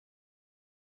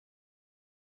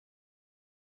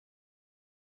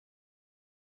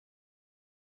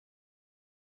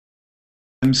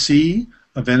IAPMC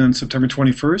event on September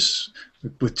 21st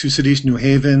with two cities, New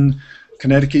Haven,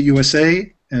 Connecticut,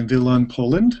 USA, and Wielu,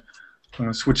 Poland. I'm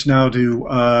going to switch now to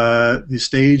the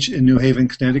stage in New Haven,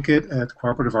 Connecticut at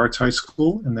Cooperative Arts High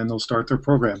School, and then they'll start their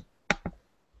program.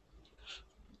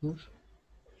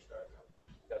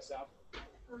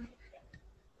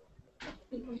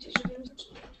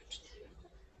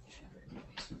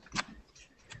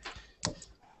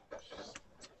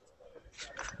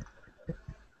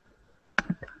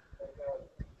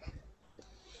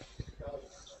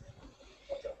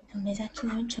 My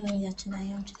zaczynamy, czy oni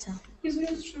zaczynają, czy co?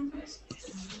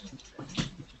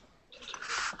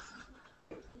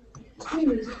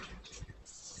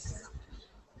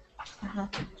 Aha.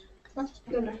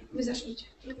 Dobra, wy zacznijcie.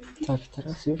 Tak,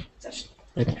 teraz już? Zacznij.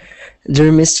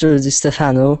 Dear Mr. Di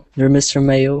Stefano, dear Mr.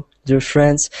 Mayo, dear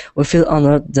friends, we feel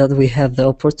honored that we have the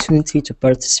opportunity to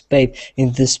participate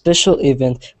in this special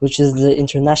event, which is the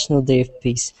International Day of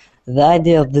Peace. The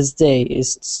idea of this day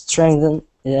is to strengthen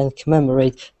and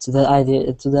commemorate to the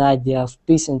idea of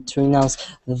peace and to renounce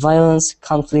the violence,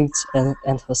 conflict,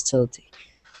 and hostility.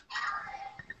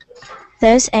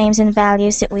 Those aims and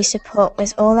values that we support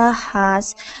with all our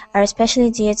hearts are especially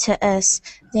dear to us,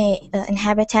 the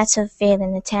inhabitants of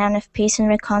Wielu, the town of peace and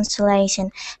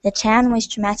reconciliation, the town in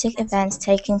which dramatic events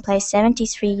taking place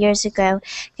 73 years ago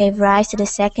gave rise to the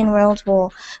Second World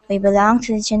War. We belong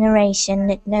to the generation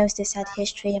that knows the sad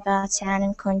history of our town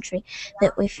and country,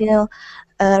 that we feel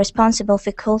responsible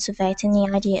for cultivating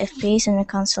the idea of peace and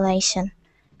reconciliation.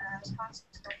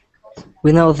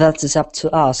 We know that it's up to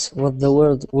us what the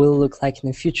world will look like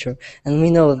in the future, and we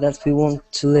know that we want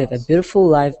to live a beautiful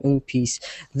life in peace.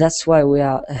 That's why we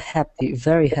are happy,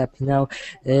 very happy now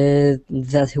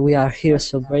that we are here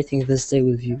celebrating this day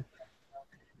with you.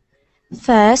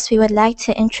 First, we would like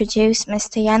to introduce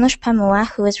Mr. Janusz Pamuła,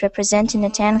 who is representing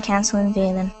the Town Council in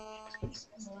Wielu.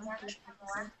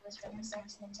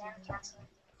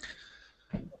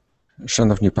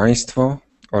 Szanowni Państwo,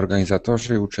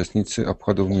 organizatorzy i uczestnicy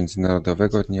obchodów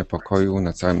Międzynarodowego Dnia Pokoju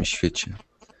na całym świecie.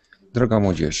 Droga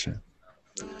młodzieży,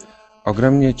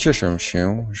 ogromnie cieszę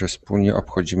się, że wspólnie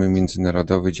obchodzimy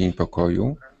Międzynarodowy Dzień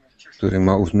Pokoju, który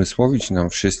ma uzmysłowić nam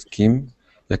wszystkim,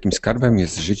 jakim skarbem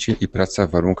jest życie i praca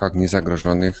w warunkach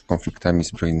niezagrożonych konfliktami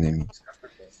zbrojnymi.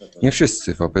 Nie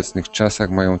wszyscy w obecnych czasach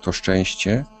mają to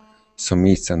szczęście. Są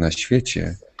miejsca na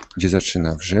świecie, gdzie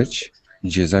zaczyna wrzeć,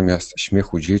 gdzie zamiast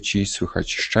śmiechu dzieci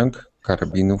słychać szczęk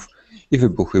karabinów i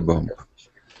wybuchy bomb.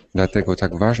 Dlatego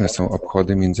tak ważne są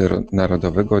obchody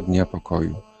Międzynarodowego Dnia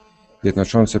Pokoju,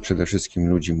 jednoczące przede wszystkim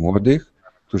ludzi młodych,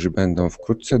 którzy będą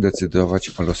wkrótce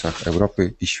decydować o losach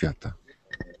Europy i świata.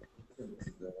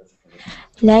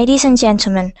 Ladies and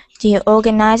gentlemen, dear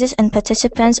organizers and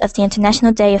participants of the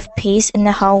International Day of Peace in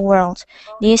the whole world,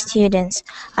 dear students,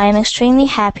 I am extremely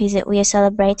happy that we are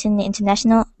celebrating the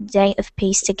International Day of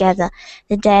Peace together,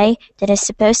 the day that is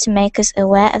supposed to make us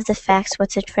aware of the fact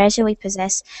what a treasure we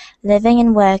possess, living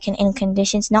and working in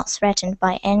conditions not threatened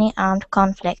by any armed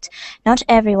conflict. Not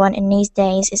everyone in these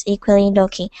days is equally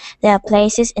lucky. There are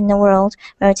places in the world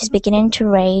where it is beginning to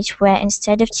rage, where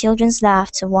instead of children's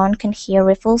laughter one can hear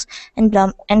riffles and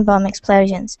bomb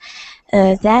explosions.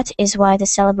 That is why the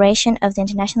celebration of the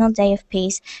International Day of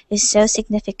Peace is so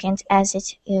significant, as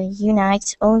it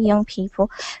unites all young people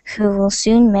who will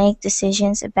soon make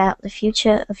decisions about the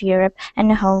future of Europe and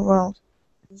the whole world.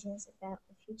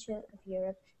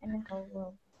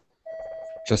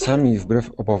 Czasami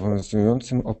wbrew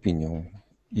obowiązującym opiniom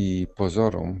i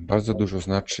pozorom bardzo dużo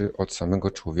znaczy od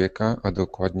samego człowieka, a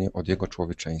dokładnie od jego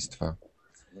człowieczeństwa.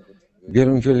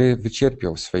 Wiele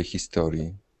wycierpiał w swej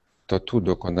historii. To tu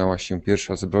dokonała się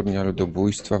pierwsza zbrodnia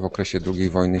ludobójstwa w okresie II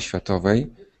wojny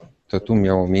światowej. To tu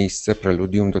miało miejsce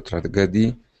preludium do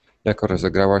tragedii, jaka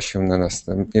rozegrała się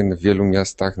następnie w wielu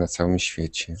miastach na całym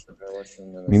świecie.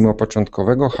 Mimo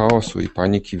początkowego chaosu i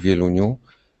paniki w Wieluniu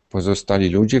pozostali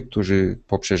ludzie, którzy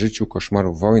po przeżyciu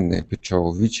koszmaru wojny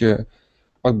pieczołowicie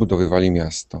odbudowywali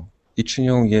miasto i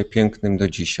czynią je pięknym do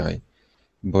dzisiaj,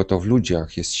 bo to w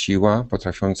ludziach jest siła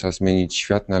potrafiąca zmienić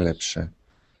świat na lepsze.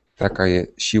 Taka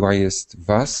siła jest w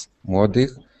was,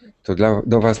 młodych, to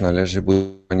do was należy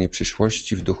budowanie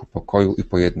przyszłości w duchu pokoju i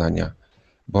pojednania.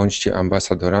 Bądźcie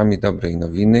ambasadorami dobrej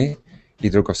nowiny i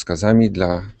drogowskazami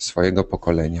dla swojego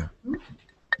pokolenia.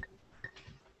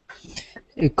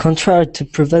 Contrary to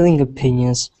prevailing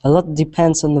opinions, a lot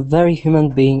depends on the very human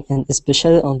being and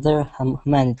especially on their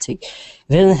humanity.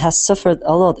 Wielu has suffered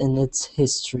a lot in its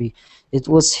history. It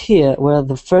was here where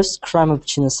the first crime of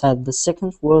genocide, the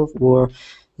Second World War,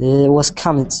 was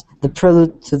committed, the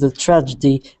prelude to the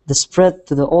tragedy, the spread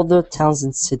to the other towns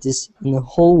and cities in the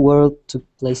whole world took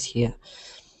place here.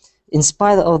 In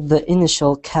spite of the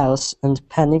initial chaos and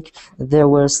panic, there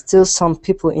were still some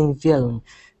people in Wielu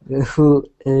who,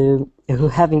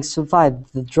 having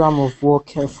survived the drama of war,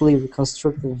 carefully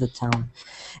reconstructed the town.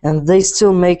 And they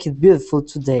still make it beautiful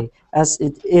today, as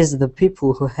it is the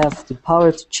people who have the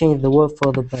power to change the world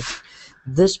for the better.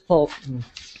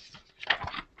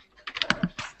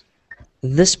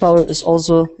 This power is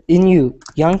also in you,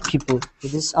 young people.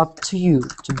 It is up to you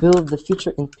to build the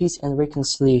future in peace and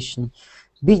reconciliation.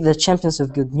 Be the champions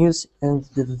of good news and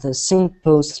the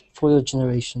signpost for your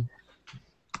generation.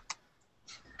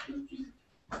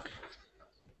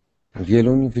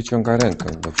 Wieluń wyciąga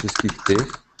rękę do wszystkich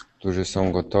tych, którzy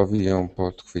są gotowi ją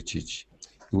podchwycić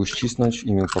i uścisnąć w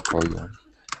imię pokoju,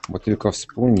 bo tylko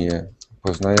wspólnie,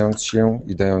 poznając się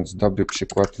i dając dobry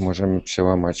przykład, możemy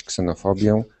przełamać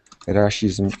ksenofobię,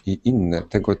 rasizm i inne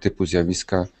tego typu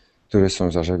zjawiska, które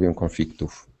są zarzewiem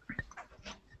konfliktów.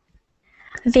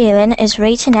 Wielu is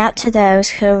reaching out to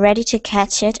those who are ready to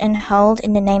catch it and hold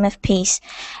in the name of peace,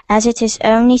 as it is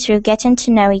only through getting to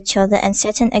know each other and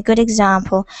setting a good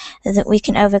example that we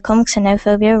can overcome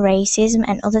xenophobia, racism,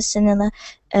 and other similar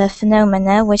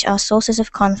phenomena which are sources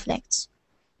of conflicts.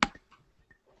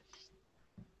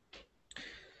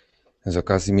 Z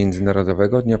okazji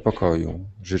Międzynarodowego Dnia Pokoju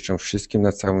życzę wszystkim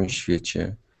na całym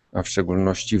świecie, a w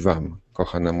szczególności Wam,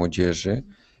 kochana młodzieży,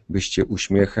 byście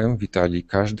uśmiechem witali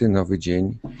każdy nowy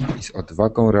dzień i z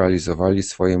odwagą realizowali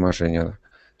swoje marzenia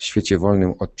w świecie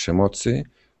wolnym od przemocy,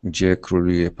 gdzie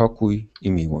króluje pokój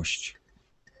i miłość.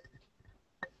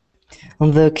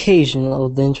 On the occasion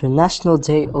of the International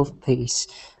Day of Peace,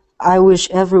 I wish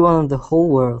everyone in the whole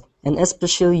world, and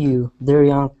especially you, dear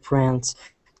young friends,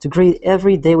 to greet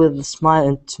every day with a smile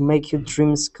and to make your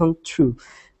dreams come true,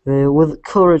 with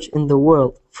courage in the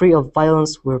world, free of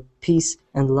violence, where peace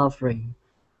and love reign.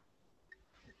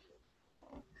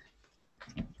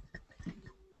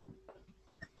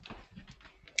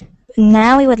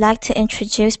 Now we would like to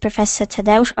introduce Professor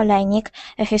Tadeusz Olejnik,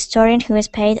 a historian who has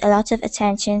paid a lot of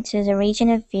attention to the region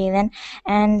of Wielu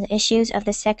and the issues of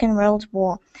the Second World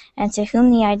War, and to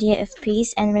whom the idea of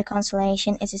peace and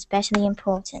reconciliation is especially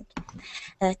important.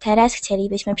 Teraz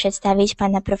chcielibyśmy przedstawić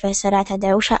pana profesora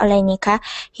Tadeusza Olejnika,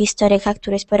 historyka,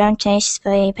 który sporą część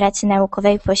swojej pracy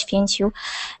naukowej poświęcił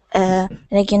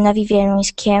regionowi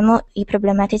wieluńskiemu i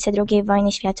problematyce II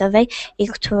wojny światowej i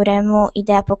któremu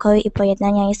idea pokoju i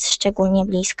pojednania jest szczególnie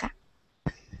bliska.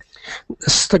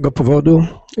 Z tego powodu,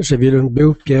 że Wieluń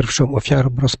był pierwszą ofiarą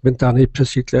rozpętanej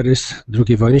przez hitleryzm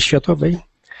II wojny światowej,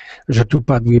 że tu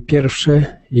padły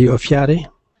pierwsze jej ofiary,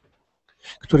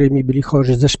 którymi byli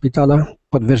chorzy ze szpitala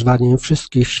pod wezwaniem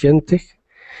wszystkich świętych,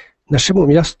 naszemu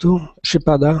miastu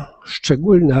przypada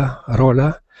szczególna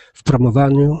rola w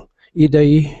promowaniu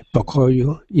idei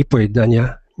pokoju i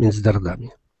pojednania między narodami.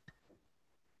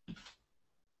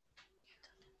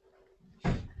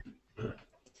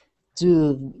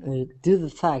 Due to the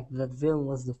fact that Wielu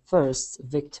was the first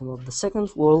victim of the Second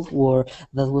World War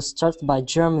that was started by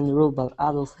German rule by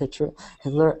Adolf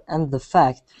Hitler, and the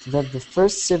fact that the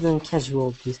first civilian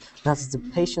casualties, that is the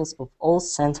patients of All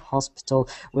Saints Hospital,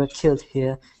 were killed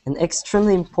here, an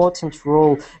extremely important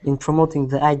role in promoting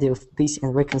the idea of peace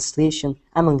and reconciliation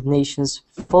among nations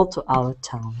fall to our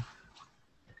town.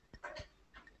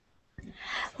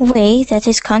 We, that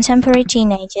is contemporary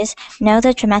teenagers, know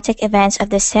the dramatic events of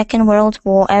the Second World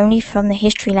War only from the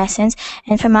history lessons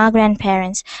and from our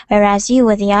grandparents, whereas you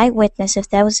were the eyewitness of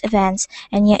those events,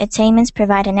 and your attainments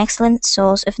provide an excellent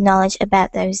source of knowledge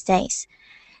about those days.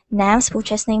 Nam,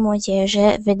 współczesnej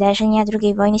młodzieży, wydarzenia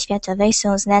II wojny światowej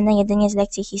są znane jedynie z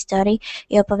lekcji historii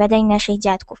i opowiadań naszych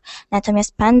dziadków,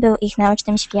 natomiast Pan był ich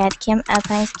naocznym świadkiem, a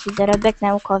Pański dorobek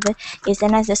naukowy jest dla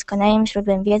nas doskonałym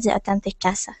źródłem wiedzy o tamtych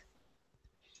czasach.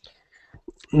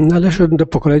 Należę do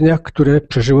pokolenia, które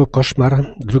przeżyło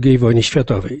koszmar II wojny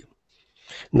światowej.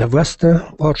 Na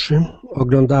własne oczy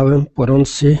oglądałem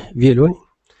płonący Wieluń,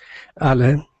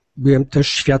 ale byłem też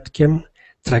świadkiem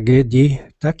tragedii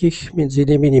takich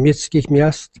m.in. niemieckich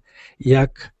miast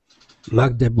jak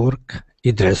Magdeburg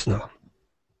i Drezno.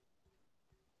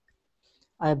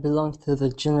 I belong to the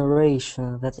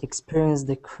generation that experienced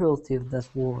the cruelty of that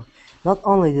war. Not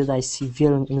only did I see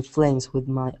Wielu in flames with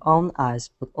my own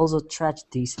eyes, but also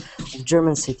tragedies of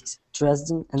German cities,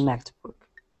 Dresden and Magdeburg.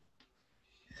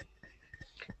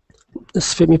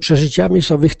 Swymi przeżyciami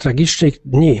z owych tragicznych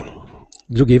dni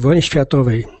II wojny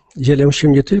światowej dzielę się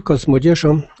nie tylko z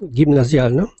młodzieżą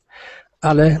gimnazjalną,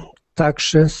 ale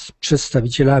także z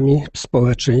przedstawicielami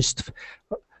społeczeństw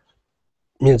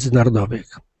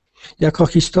międzynarodowych. Jako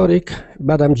historyk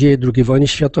badam dzieje II wojny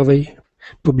światowej,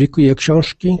 publikuje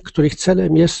książki, których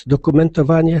celem jest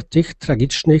dokumentowanie tych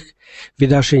tragicznych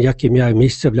wydarzeń, jakie miały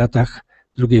miejsce w latach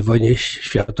II wojny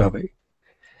światowej.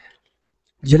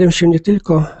 Dzielę się nie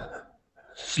tylko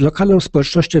z lokalną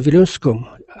społecznością wieluńską,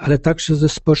 ale także ze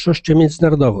społecznością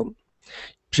międzynarodową.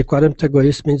 Przykładem tego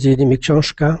jest m.in.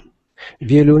 książka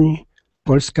Wieluń,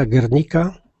 Polska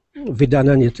Gernika,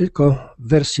 wydana nie tylko w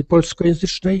wersji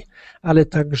polskojęzycznej, ale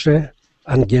także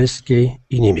angielskiej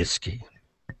i niemieckiej.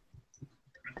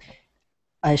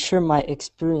 I share my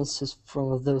experiences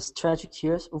from those tragic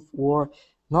years of war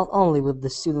not only with the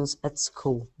students at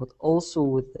school, but also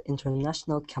with the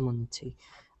international community.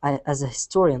 As a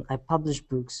historian, I publish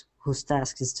books whose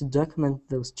task is to document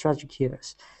those tragic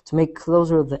years, to make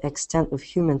closer the extent of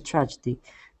human tragedy,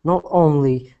 not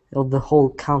only of the whole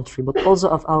country, but also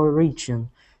of our region.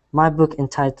 My book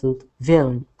entitled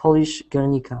Wielu, Polish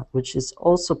Guernica, which is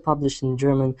also published in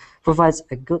German, provides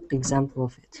a good example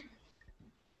of it.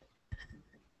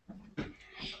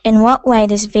 In what way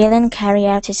does Wielu carry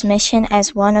out its mission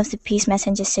as one of the peace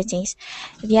messenger cities?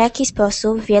 W jaki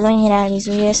sposób Wieluń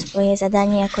realizuje swoje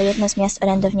zadanie jako jedno z miast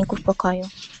orędowników pokoju?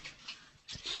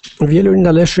 Wieluń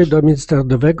należy do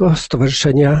Międzynarodowego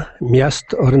Stowarzyszenia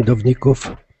Miast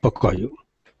Orędowników Pokoju.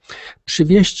 Przy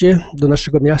wjeździe do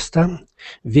naszego miasta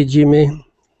widzimy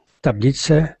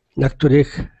tablice, na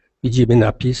których widzimy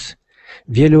napis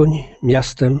Wieluń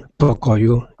miastem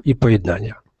pokoju i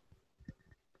pojednania.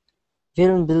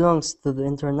 Wielu belongs to the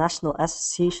International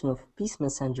Association of Peace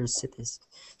Messenger Cities.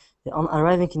 On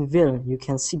arriving in Wielu, you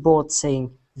can see boards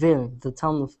saying Wielu, the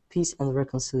town of peace and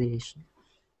reconciliation.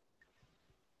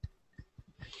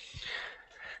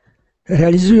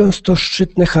 Realizując to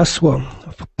szczytne hasło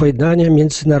pojednania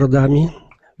między narodami,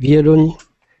 Wieluń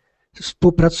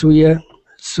współpracuje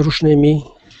z różnymi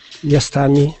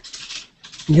miastami,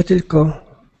 nie tylko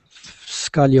w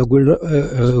skali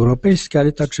ogólnoeuropejskiej,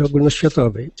 ale także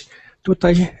ogólnoświatowej.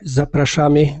 Tutaj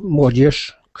zapraszamy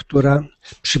młodzież, która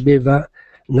przybywa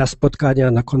na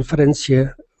spotkania, na konferencje,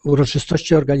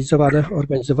 uroczystości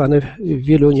organizowane w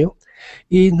Wieluniu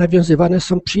i nawiązywane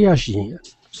są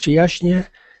przyjaźnie,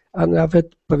 a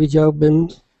nawet powiedziałbym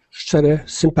szczere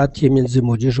sympatie między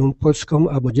młodzieżą polską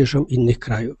a młodzieżą innych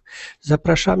krajów.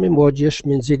 Zapraszamy młodzież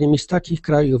m.in. z takich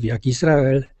krajów jak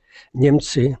Izrael,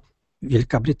 Niemcy,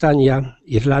 Wielka Brytania,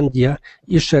 Irlandia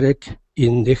i szereg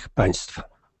innych państw.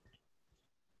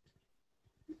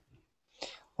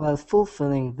 While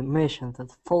fulfilling the mission that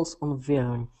falls on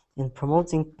Wielu in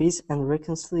promoting peace and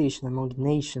reconciliation among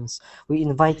nations, we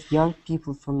invite young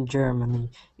people from Germany,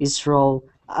 Israel,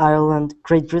 Ireland,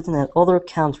 Great Britain and other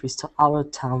countries to our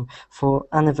town for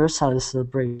anniversary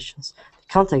celebrations.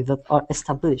 The contacts that are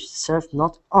established serve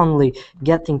not only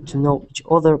getting to know each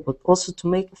other but also to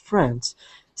make friends,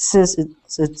 since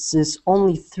it is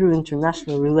only through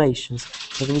international relations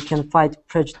that we can fight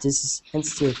prejudices and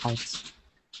stereotypes.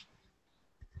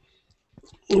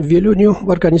 W Wieluniu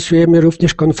organizujemy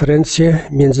również konferencje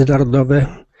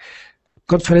międzynarodowe,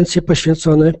 konferencje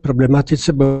poświęcone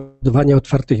problematyce budowania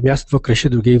otwartych miast w okresie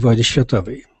II wojny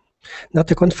światowej. Na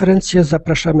te konferencje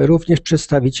zapraszamy również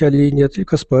przedstawicieli nie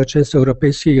tylko społeczeństw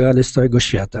europejskich, ale z całego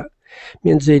świata.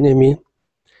 Między innymi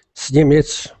z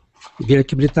Niemiec,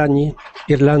 Wielkiej Brytanii,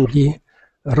 Irlandii,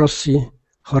 Rosji,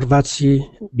 Chorwacji,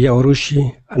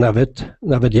 Białorusi, a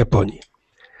nawet Japonii.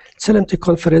 Celem tych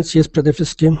konferencji jest przede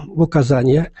wszystkim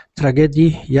ukazanie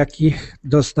tragedii, jakich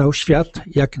doznał świat,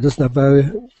 jak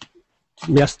doznawały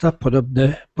miasta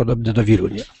podobne do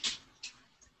Wielunia.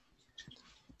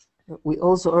 We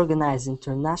also organize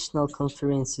international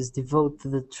conferences devoted to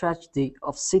the tragedy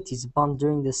of cities bombed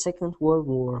during the Second World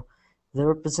War. The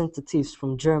representatives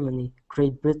from Germany,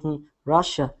 Great Britain,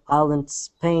 Russia, Ireland,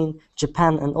 Spain,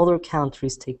 Japan and other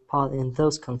countries take part in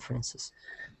those conferences.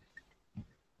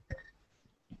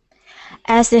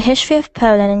 As the history of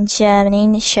Poland and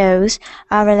Germany shows,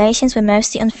 our relations were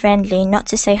mostly unfriendly, not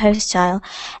to say hostile,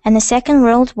 and the Second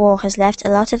World War has left a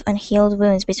lot of unhealed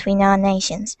wounds between our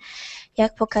nations.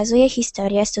 Jak pokazuje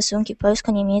historia, stosunki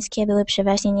polsko-niemieckie były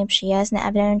przeważnie nieprzyjazne,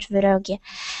 a wręcz wrogie,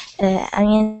 a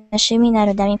między naszymi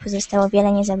narodami pozostało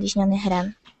wiele niezabliźnionych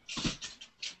ran.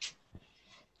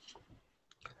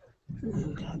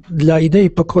 Dla idei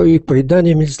pokoju i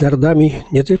pojednania między narodami,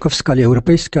 nie tylko w skali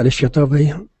europejskiej, ale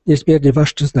światowej, niezmiernie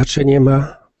ważne znaczenie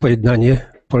ma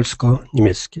pojednanie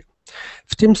polsko-niemieckie.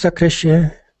 W tym zakresie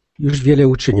już wiele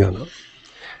uczyniono.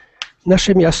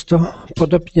 Nasze miasto,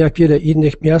 podobnie jak wiele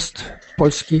innych miast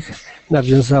polskich,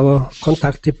 nawiązało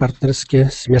kontakty partnerskie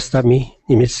z miastami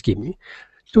niemieckimi.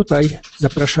 Tutaj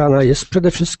zapraszana jest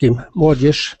przede wszystkim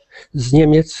młodzież z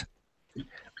Niemiec,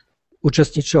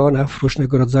 Uczestniczy ona w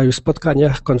różnego rodzaju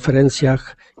spotkaniach,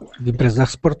 konferencjach, w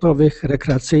imprezach sportowych,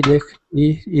 rekreacyjnych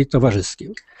i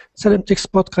towarzyskich. Celem tych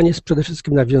spotkań jest przede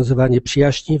wszystkim nawiązywanie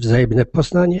przyjaźni, wzajemne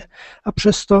poznanie, a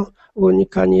przez to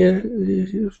unikanie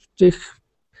tych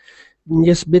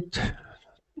niezbyt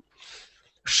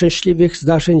szczęśliwych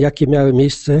zdarzeń, jakie miały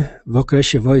miejsce w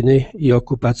okresie wojny i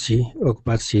okupacji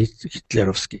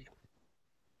hitlerowskiej.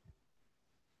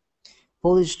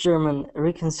 Polish-German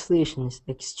reconciliation is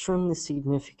extremely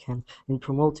significant in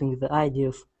promoting the idea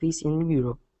of peace in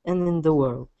Europe and in the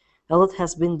world. A lot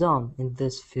has been done in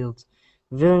this field.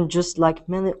 Wielu, just like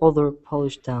many other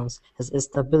Polish towns, has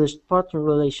established partner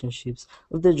relationships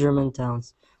with the German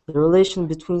towns. The relation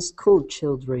between school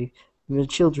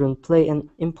children play an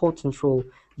important role.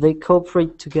 They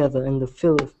cooperate together in the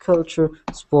field of culture,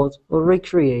 sport, or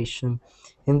recreation.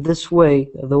 In this way,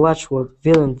 the watchword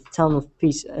Wielu, the town of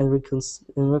peace and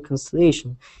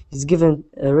reconciliation, is given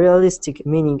a realistic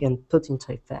meaning and put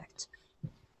into effect.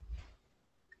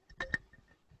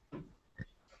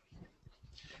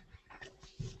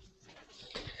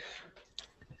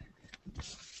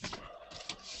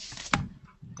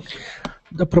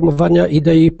 Do promowania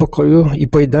idei pokoju i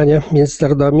pojednania między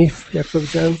narodami, jak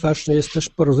powiedziałem, ważne jest też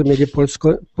porozumienie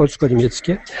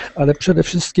polsko-niemieckie, ale przede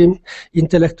wszystkim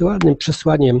intelektualnym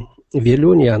przesłaniem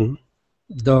Wielunian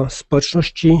do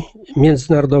społeczności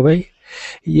międzynarodowej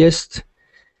jest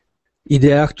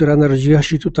idea, która narodziła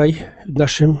się tutaj w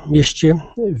naszym mieście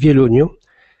Wieluniu,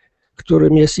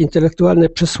 którym jest intelektualne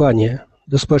przesłanie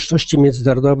do społeczności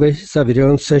międzynarodowej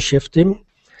zawierające się w tym,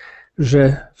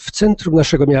 że w centrum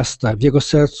naszego miasta, w jego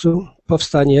sercu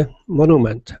powstanie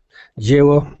monument,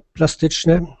 dzieło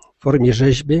plastyczne w formie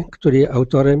rzeźby, której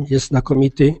autorem jest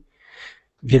znakomity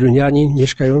wielunianin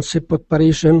mieszkający pod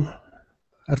Paryżem,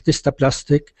 artysta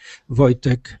plastyk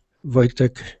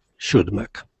Wojtek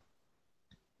Siódmak.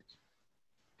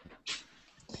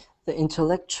 The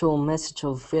intellectual message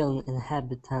of Wielu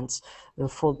inhabitants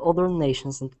for other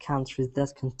nations and countries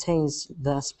that contains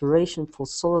the aspiration for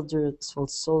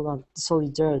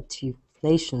solidarity of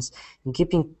nations in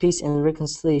keeping peace and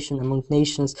reconciliation among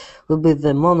nations will be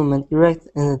the monument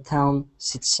erected in the town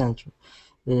city center.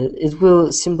 It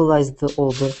will symbolize the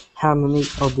order, harmony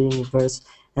of the universe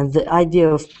and the idea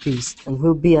of peace, and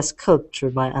will be a sculpture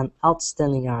by an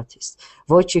outstanding artist,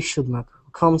 Wojciech Siódmak,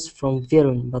 comes from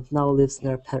Wielu but now lives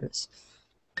near Paris.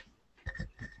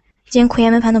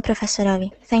 Dziękujemy panu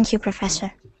profesorowi. Thank you, professor.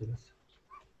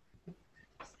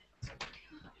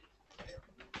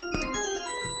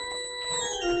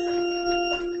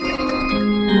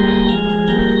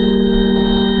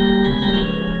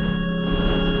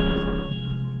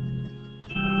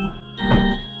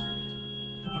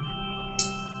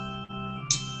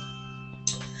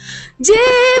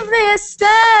 Dziwny jest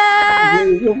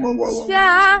ten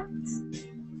świat,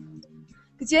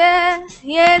 gdzie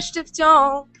jeszcze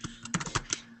wciąż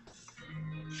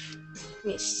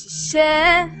mieści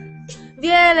się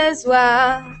wiele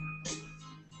zła.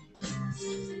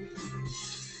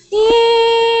 I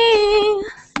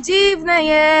dziwne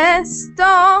jest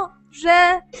to,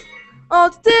 że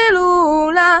od tylu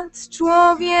lat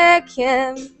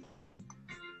człowiekiem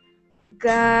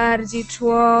gardzi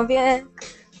człowiek.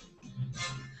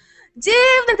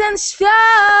 Dziwny ten świat,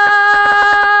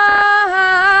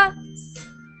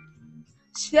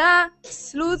 świat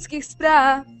ludzkich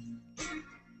spraw.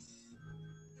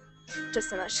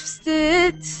 Czasem aż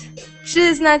wstyd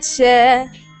przyznać się,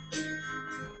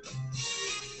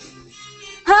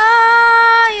 a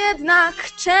jednak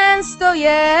często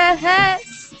jest,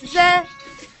 że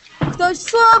ktoś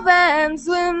słowem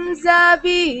złym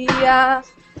zabija,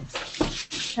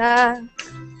 tak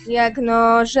jak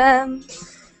nożem.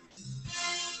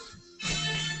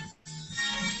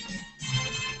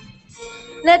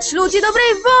 Lecz ludzi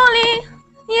dobrej woli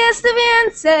jest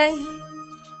więcej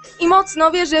i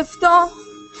mocno wierzę w to,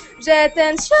 że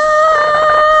ten świat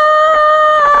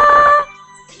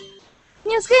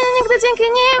nie zginie nigdy dzięki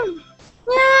nim.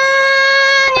 Nie,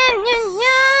 nie, nie,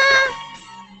 nie.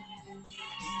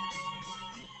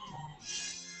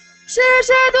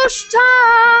 Przyszedł już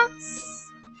czas,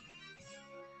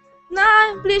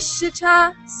 najbliższy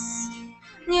czas,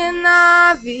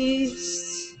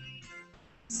 nienawiść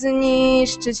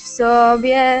zniszczyć w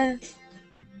sobie.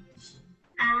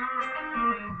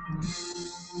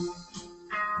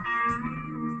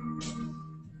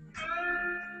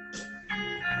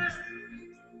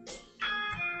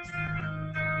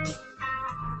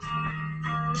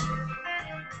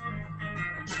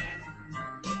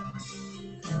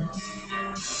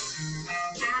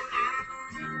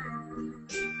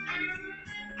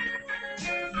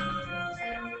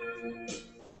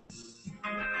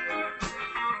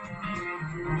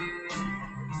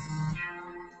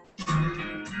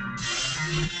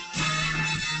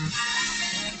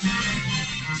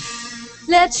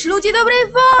 lecz ludzi dobrej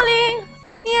woli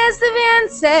jest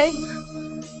więcej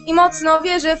i mocno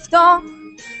wierzę w to,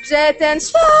 że ten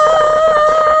świat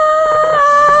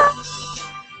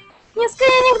nie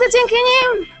skryje nigdy dzięki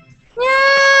nim. Nie,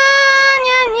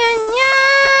 nie, nie, nie.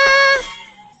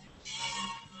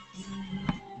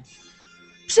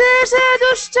 Przyszedł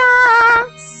już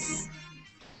czas,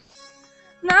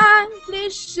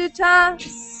 najbliższy czas,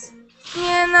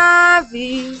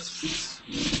 nienawiść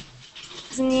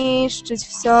zniszczyć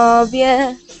w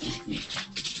sobie.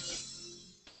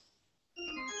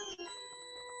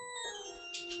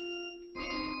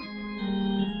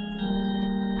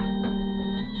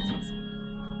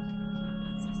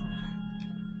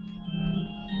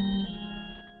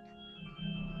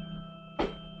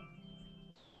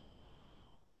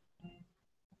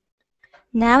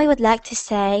 Now we would like to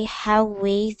say how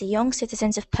we, the young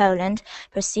citizens of Poland,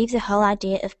 perceive the whole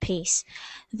idea of peace.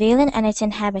 Wielu and its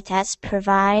inhabitants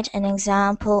provide an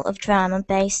example of drama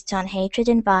based on hatred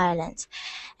and violence,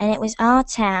 and it was our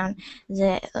town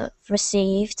that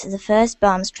received the first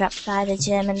bombs dropped by the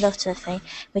German Luftwaffe,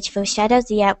 which foreshadowed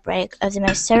the outbreak of the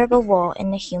most terrible war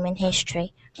in the human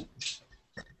history.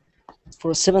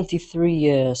 For 73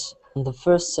 years, on the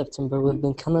 1st September, we've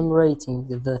been commemorating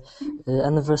the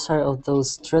anniversary of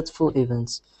those dreadful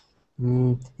events.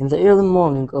 In the early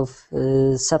morning of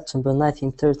September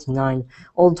 1939,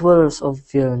 all dwellers of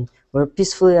Wielu were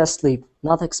peacefully asleep,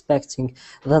 not expecting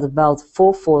that about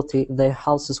 4:40 their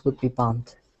houses would be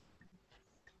bombed.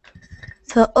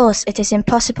 For us, it is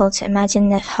impossible to imagine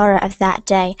the horror of that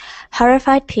day.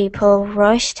 Horrified people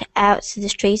rushed out to the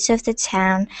streets of the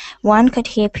town. One could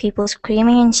hear people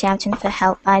screaming and shouting for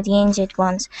help by the injured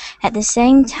ones. At the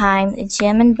same time, the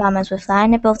German bombers were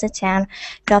flying above the town,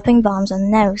 dropping bombs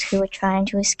on those who were trying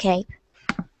to escape.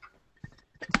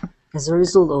 As a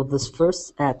result of this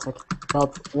first attack,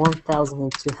 about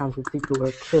 1,200 people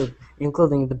were killed,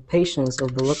 including the patients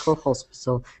of the local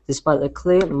hospital, despite a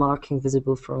clear marking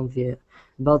visible from the air.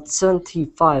 About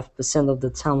 75% of the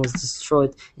town was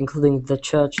destroyed, including the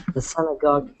church, the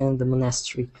synagogue, and the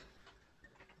monastery.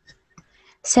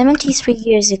 73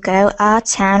 years ago, our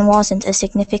town wasn't a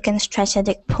significant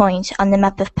strategic point on the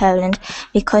map of Poland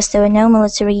because there were no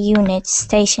military units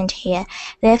stationed here.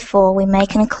 Therefore, we may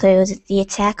conclude that the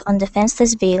attack on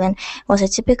defenseless Wielu was a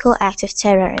typical act of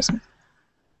terrorism.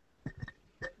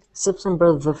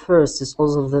 September the 1st is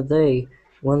also the day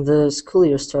when the school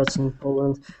year starts in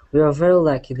Poland. We are very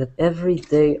lucky that every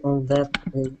day on that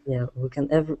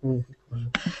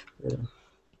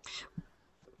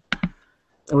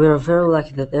We are very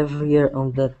lucky that every year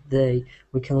on that day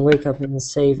we can wake up in a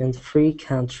safe and free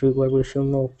country where we feel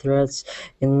no threats,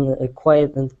 in a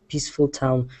quiet and peaceful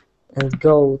town, and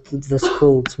go to the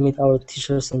school to meet our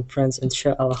teachers and friends and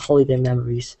share our holiday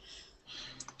memories.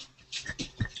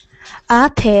 Our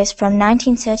peers from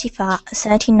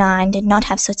 1939 did not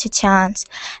have such a chance.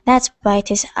 That's why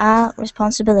it is our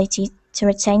responsibility to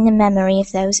retain the memory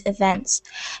of those events,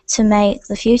 to make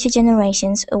the future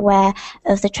generations aware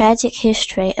of the tragic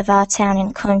history of our town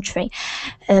and country.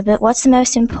 But what's the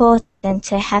most important,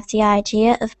 to have the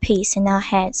idea of peace in our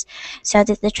heads, so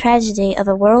that the tragedy of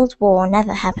a world war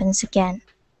never happens again.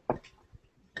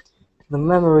 The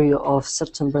memory of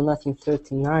September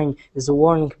 1939 is a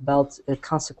warning about the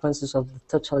consequences of the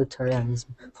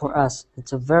totalitarianism. For us,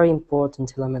 it's a very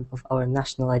important element of our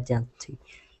national identity.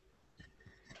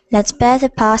 Let's bear the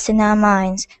past in our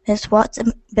minds, but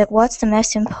what's the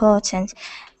most important?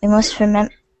 We must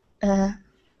remember, the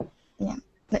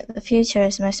future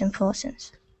is most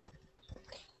important.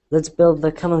 Let's build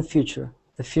the common future,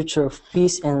 the future of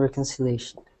peace and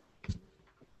reconciliation.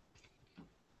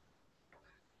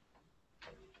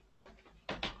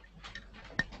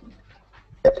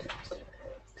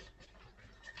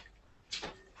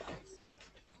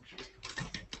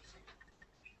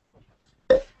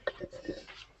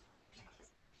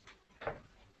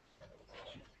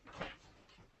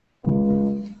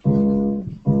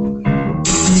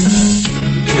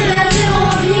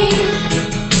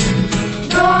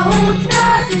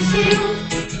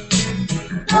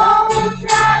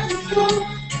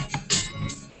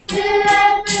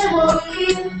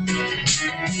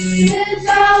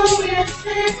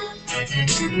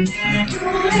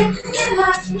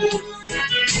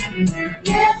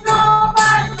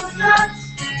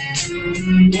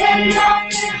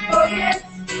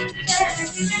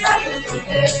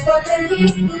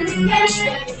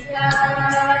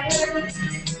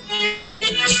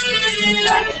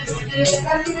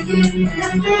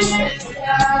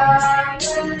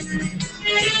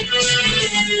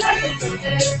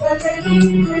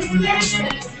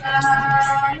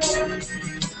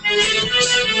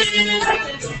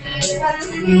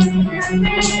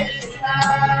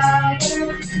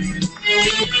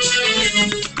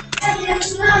 Jest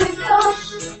z nami ktoś,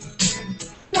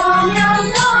 kto miał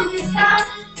nogi tak,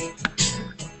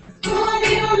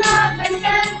 zgubił nawet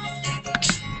ten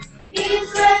i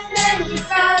przestępny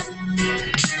skarb.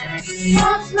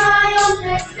 Moc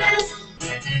majątek sens,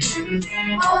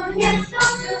 on nie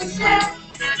stoczył się,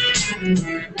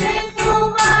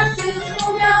 wytłumaczyć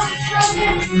umiał sobie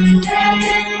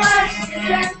pewien właśnie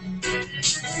sen.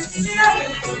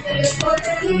 Nawet który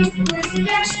podległy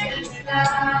świecie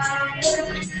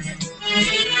znany.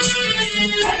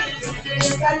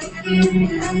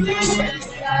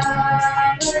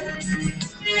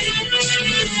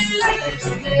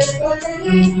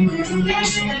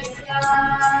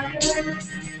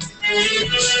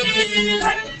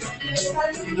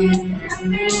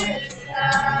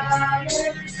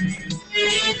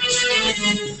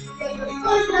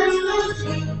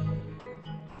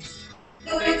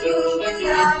 Których już nie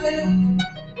znamy,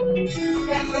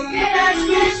 jak rozbierać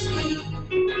myśli,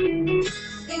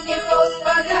 gdy nie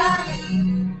pozbagamy.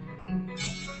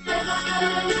 Tego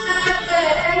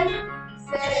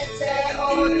serce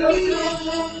od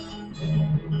rozumu,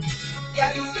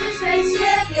 jak usłyszeć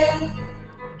siebie,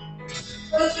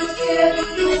 poczuć wielu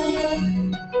dumu,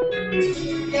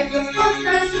 jak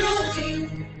rozpoznać ludzi,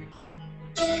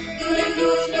 których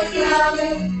już nie znamy.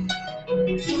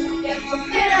 Jak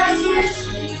pozbierać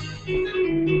myśli,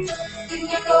 gdy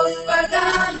nie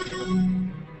pozbadamy.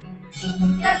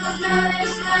 Jak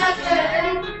odnaleźć nagle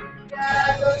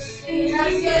radość i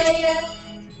nadzieję.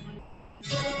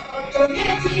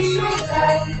 Odpowiedzi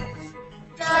szukaj,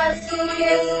 czasu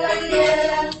jest tak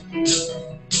wiele.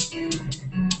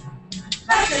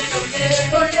 Patrzę sobie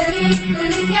podzieli,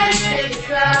 który nie jest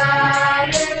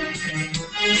znany.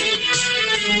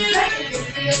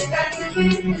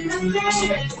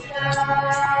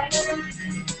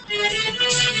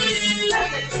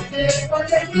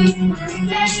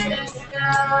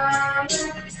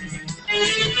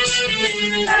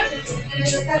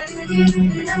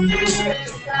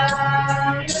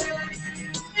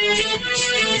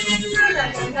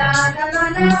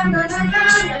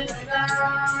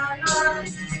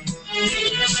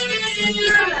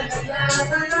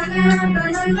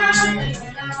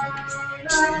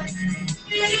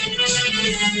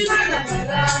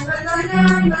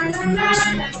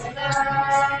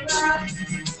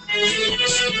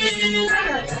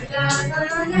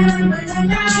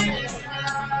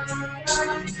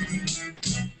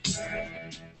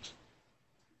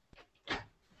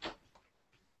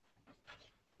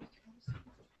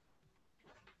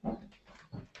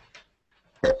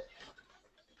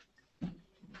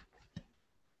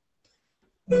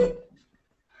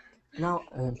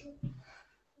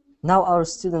 Now our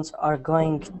students are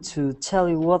going to tell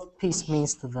you what peace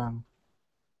means to them.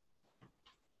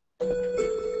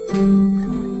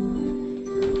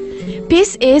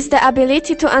 Peace is the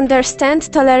ability to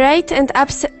understand, tolerate, and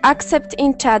accept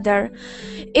each other.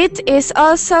 It is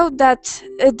also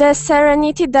the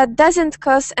serenity that doesn't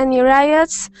cause any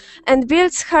riots and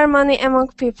builds harmony among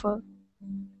people.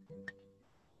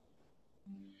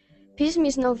 Peace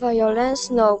means no violence,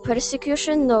 no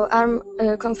persecution, no armed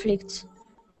conflicts.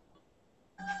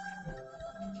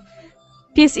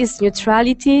 Peace is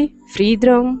neutrality,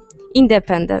 freedom,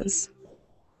 independence.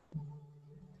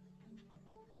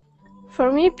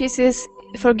 For me, peace is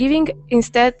forgiving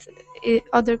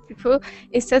other people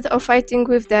instead of fighting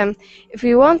with them. If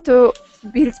we want to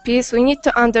build peace, we need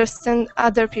to understand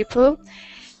other people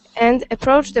and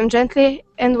approach them gently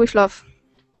and with love.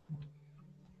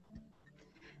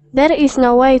 There is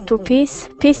no way to peace.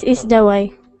 Peace is the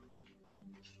way.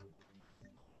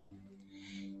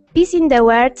 Peace in the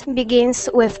world begins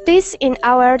with peace in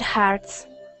our hearts.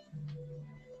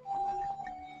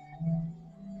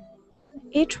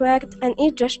 Each word and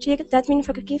each gesture that mean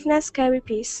forgiveness carry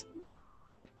peace.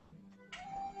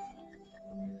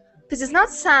 Peace is not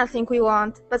something we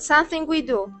want, but something we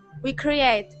do. We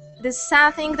create. It is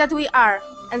something that we are,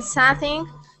 and something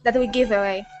that we give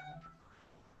away.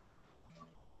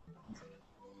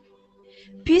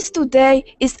 Peace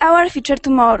today is our future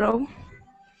tomorrow.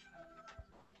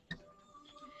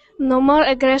 No more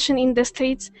aggression in the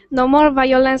streets, no more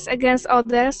violence against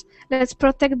others. Let's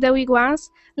protect the weak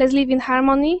ones. Let's live in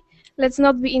harmony. Let's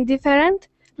not be indifferent.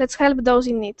 Let's help those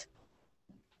in need.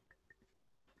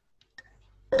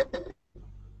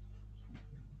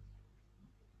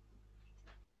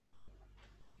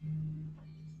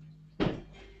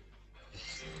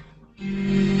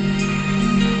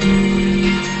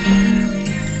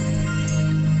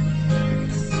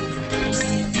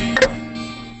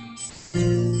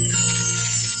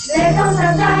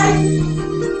 paradise.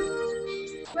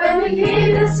 When we hear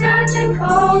the certain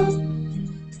call,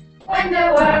 when the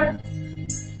world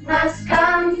must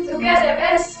come together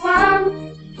as one.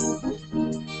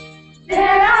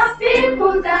 There are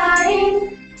people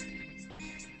dying,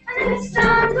 and it's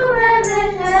time to lend a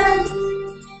hand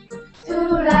to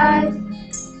life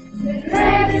with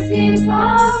medicine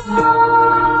for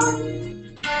all.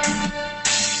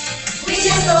 We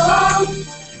can go on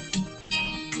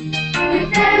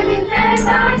pretending day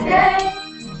by day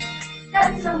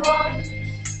that someone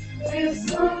will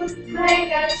soon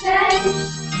make a change.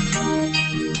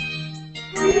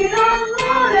 We don't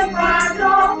know the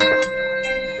battle,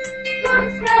 but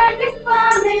take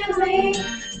family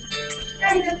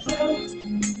and the truth.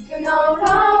 You know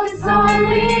love is all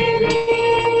we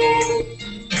need.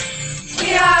 We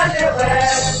are the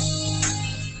world,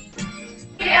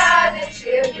 we are the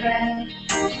children,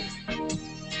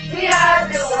 we are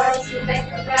the ones who make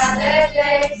a better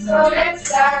day. So let's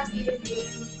start giving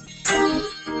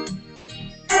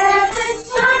every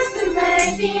choice we're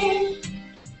making.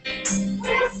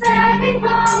 We're saving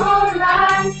home our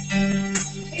lives.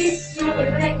 It's true,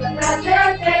 we'll make a better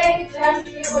day, just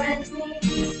you and me.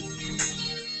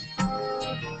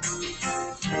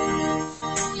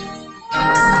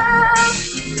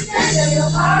 Center your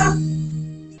heart,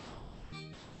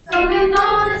 so we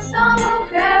know the storm will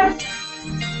curse,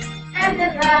 and the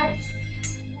night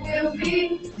will be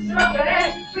stronger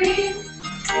and free.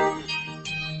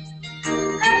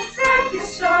 Accept your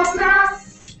shoulders,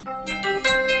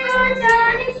 for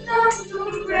turning stones to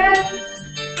bread.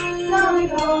 So we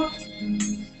go,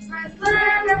 my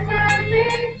friend, a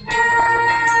helping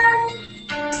hand.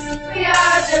 We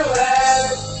are the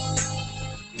world,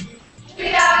 we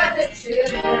are the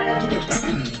children,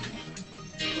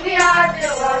 we are the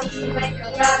ones who make a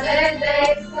brighter day.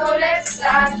 So let's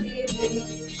start giving.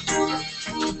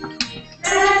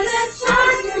 And the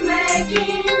choice we're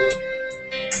making,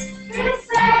 we're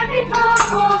saving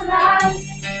our lives.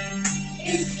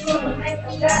 It's gonna make a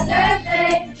better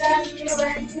day, just you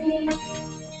and me.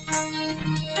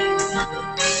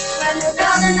 When we're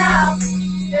down and out,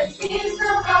 the seems so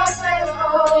hard to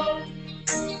hold.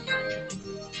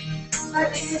 But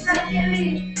if it's not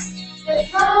believe, there's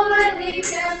nowhere we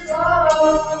can go.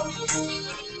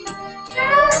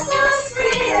 Just us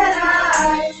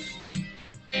realize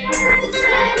that the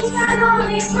change can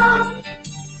only come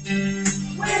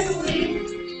when we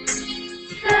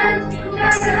stand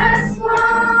together as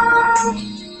one.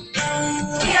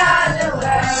 We are the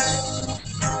world,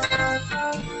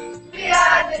 we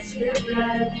are the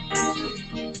children,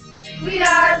 we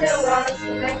are the ones who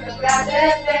make a brighter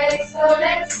day. So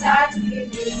let's start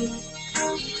giving.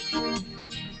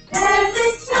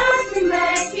 Every choice we're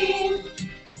making,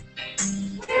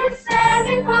 we're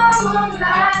saving our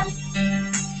lives.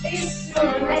 It's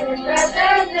true, make a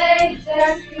better day,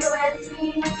 just you and me.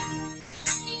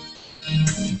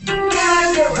 We are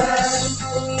the world,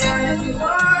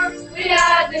 we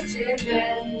are the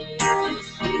children,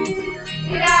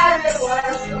 we are the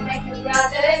ones who make a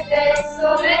brighter day. So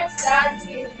let's start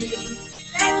giving.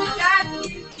 Let's start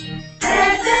giving.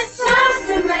 Every choice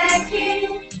we're making,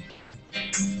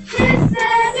 we're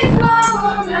saving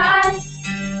our lives.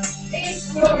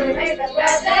 It's true, we make a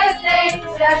better day,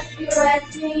 just you and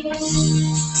me.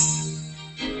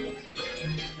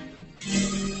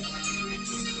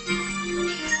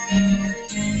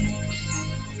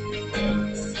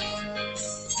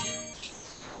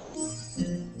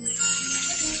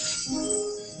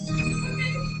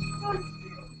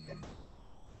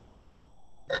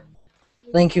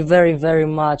 Thank you very, very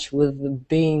much with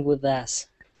being with us.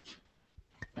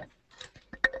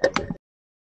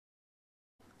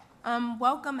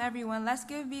 Welcome everyone. Let's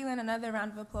give Wielu another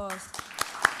round of applause.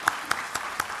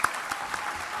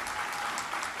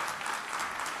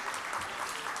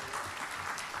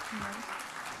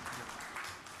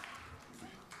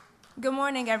 Good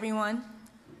morning, everyone.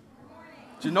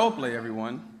 Dzień dobry,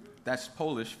 everyone. That's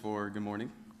Polish for good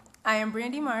morning. I am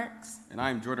Brandy Marks. And I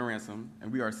am Jordan Ransom,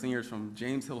 and we are seniors from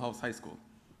James Hill House High School.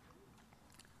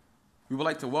 We would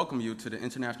like to welcome you to the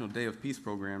International Day of Peace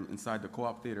program inside the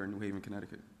Co-op Theater in New Haven,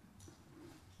 Connecticut.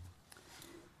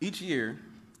 Each year,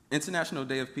 International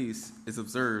Day of Peace is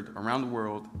observed around the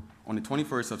world on the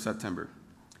 21st of September.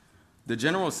 The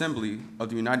General Assembly of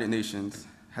the United Nations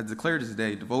has declared this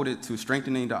day devoted to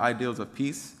strengthening the ideals of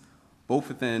peace, both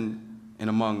within and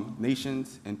among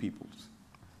nations and peoples.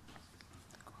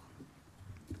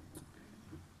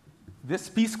 This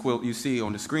peace quilt you see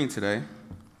on the screen today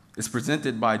is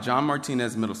presented by John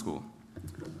Martinez Middle School.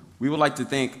 We would like to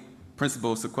thank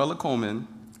Principal Sequella Coleman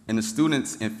and the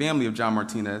students and family of John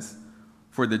Martinez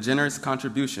for the generous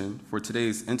contribution for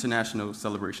today's international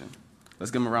celebration.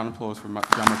 Let's give him a round of applause for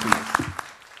John Martinez.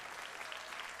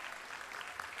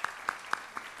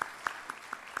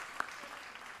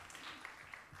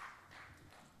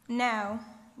 Now,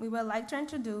 we would like to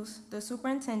introduce the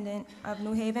Superintendent of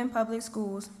New Haven Public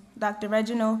Schools, Dr.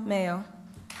 Reginald Mayo.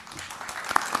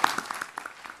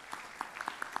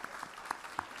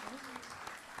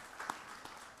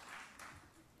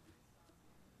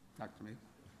 Dr. Mayo?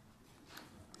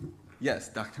 Yes,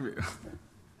 Dr. Mayo.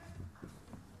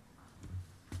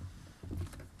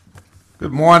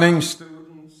 Good morning,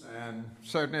 students, and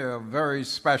certainly a very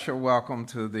special welcome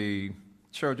to the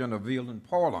children of Wielu and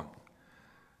Poland.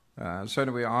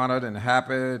 Certainly we're honored and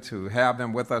happy to have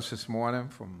them with us this morning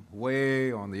from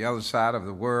way on the other side of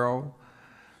the world.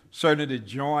 Certainly to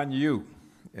join you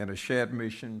in a shared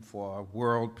mission for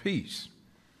world peace.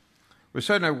 We're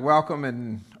certainly welcome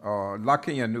and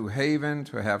lucky in New Haven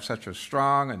to have such a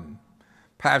strong and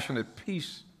passionate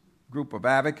peace group of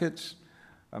advocates.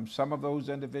 Some of those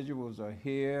individuals are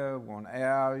here. Won't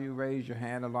Al, you raise your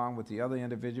hand along with the other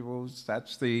individuals.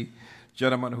 That's the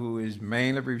gentleman who is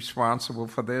mainly responsible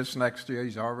for this. Next year,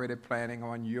 he's already planning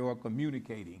on your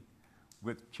communicating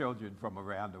with children from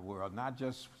around the world, not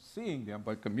just seeing them,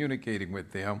 but communicating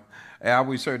with them. Al,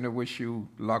 we certainly wish you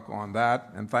luck on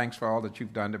that, and thanks for all that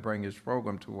you've done to bring this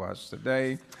program to us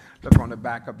today. Look on the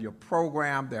back of your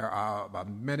program. There are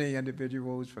many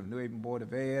individuals from New Haven Board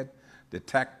of Ed, the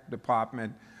tech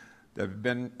department, that have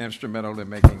been instrumental in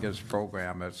making this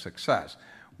program a success.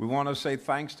 We want to say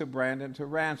thanks to Brandon to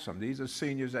Ransom. These are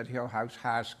seniors at Hill House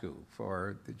High School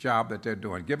for the job that they're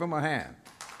doing. Give them a hand.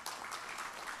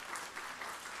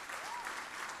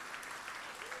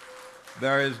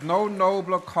 There is no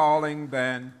nobler calling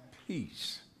than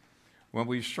peace. When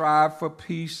we strive for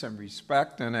peace and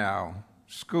respect in our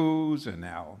schools and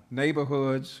our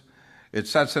neighborhoods, it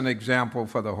sets an example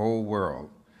for the whole world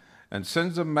and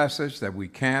sends a message that we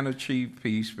can achieve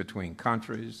peace between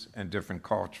countries and different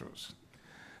cultures.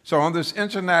 So on this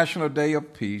International Day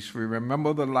of Peace, we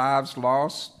remember the lives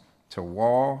lost to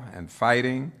war and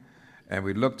fighting, and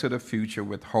we look to the future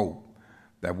with hope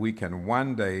that we can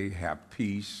one day have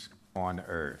peace on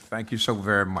earth. Thank you so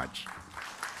very much.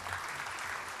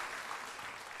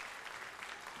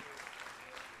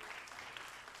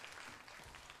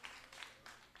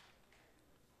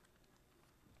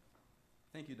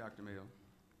 Thank you, Dr. Mayo.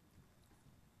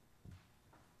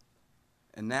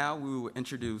 And now we will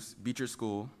introduce Beecher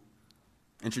School,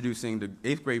 introducing the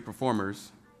 8th grade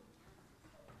performers.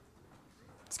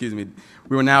 Excuse me.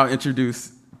 We will now introduce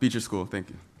Beecher School. Thank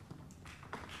you.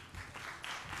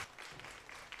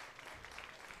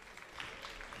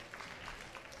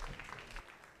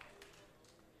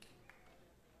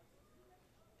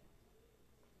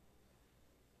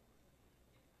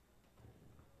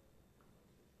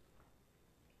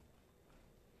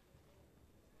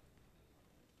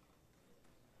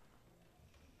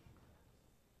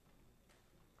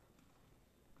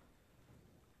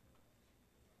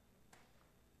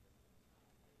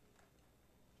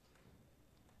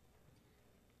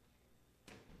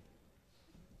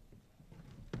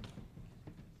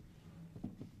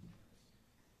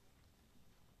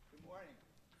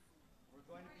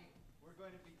 We're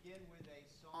going to begin with a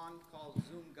song called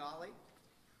Zoom Gali,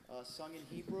 sung in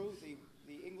Hebrew.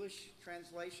 The English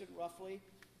translation, roughly,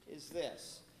 is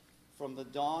this. From the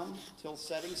dawn till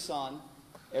setting sun,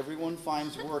 everyone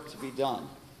finds work to be done.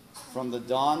 From the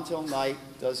dawn till night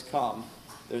does come,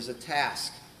 there's a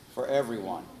task for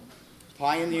everyone.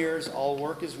 Pioneers, all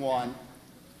work is one.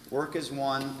 Work is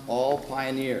one, all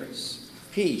pioneers.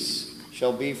 Peace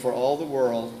shall be for all the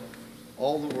world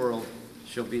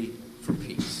shall be for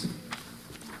peace.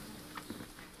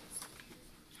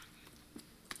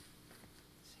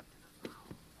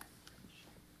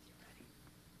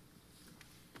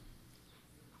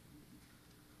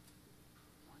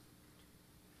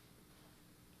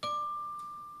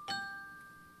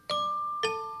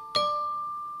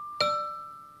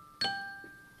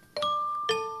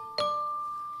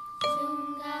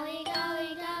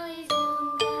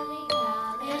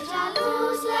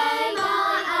 Jerusalem,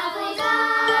 Avodah,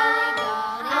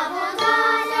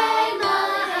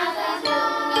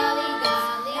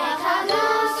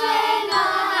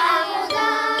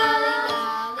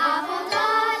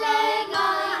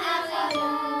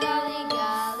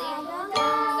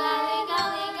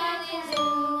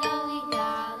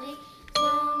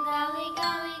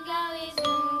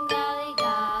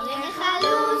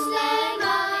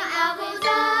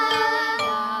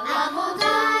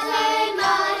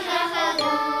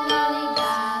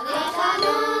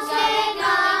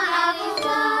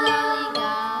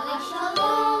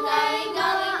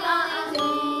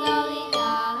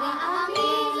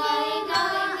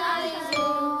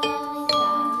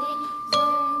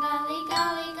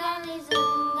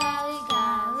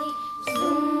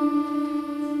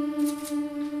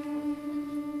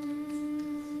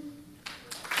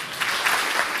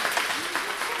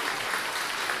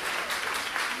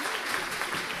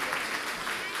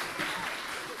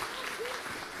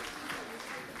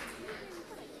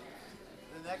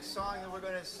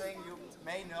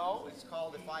 may know. It's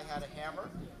called If I Had a Hammer.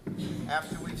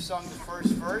 After we've sung the first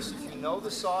verse, if you know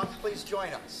the song, please join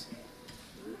us.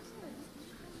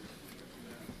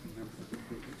 Remember to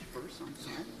complete each verse on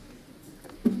song.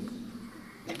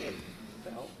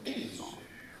 Bell, song.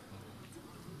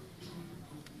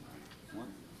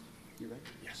 One, you ready?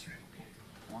 Yes, ready.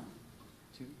 One,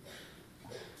 two,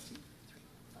 1, 2, 3.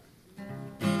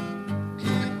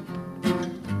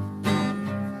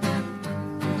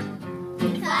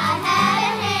 If I had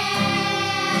a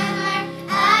hammer,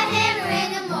 I'd hammer in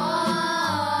the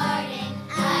morning,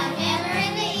 I'd hammer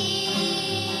in the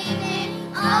evening,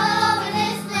 all over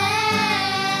this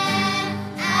land.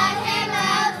 I'd hammer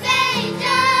out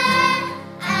danger,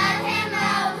 I'd hammer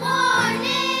out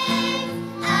warning,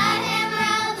 I'd hammer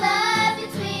out love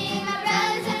between my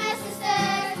brothers and my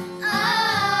sisters, all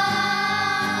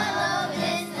over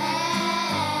this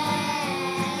land.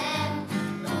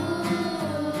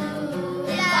 Ooh,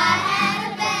 if I had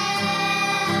a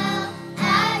bell,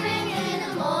 I'd ring it in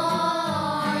the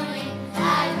morning,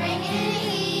 I'd ring it in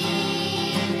the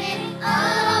evening,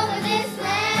 all over this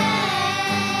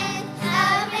land.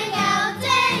 I'd ring out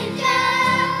danger,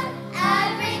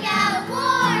 I'd ring out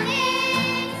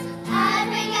warnings, I'd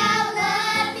ring out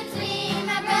love between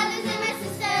my brothers and my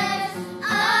sisters,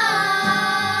 all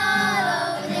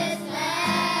over this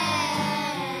land.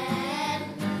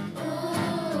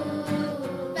 Ooh,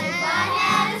 if I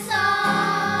had a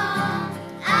song,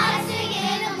 I'd sing it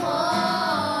in the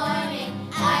morning,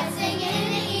 I'd sing it in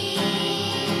the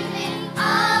evening,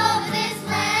 all over this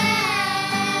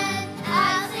land.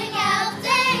 I'd sing out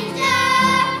danger,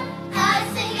 I'd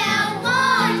sing out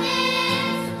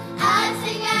warnings, I'd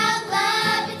sing out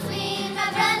love between my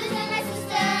brothers and my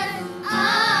sisters,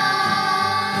 all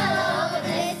over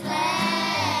this land.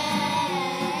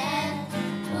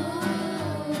 Ooh,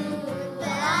 but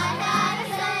I had a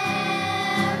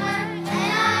hammer,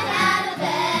 and I had a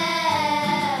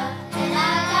bell, and I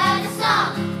got a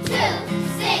song to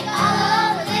sing all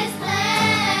over this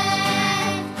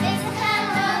land. It's a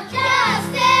hammer of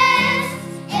justice,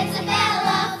 it's a bell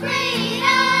of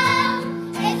freedom,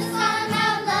 it's a song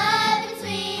about love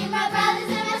between my brothers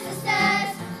and my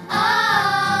sisters, all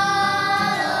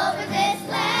over this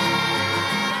land.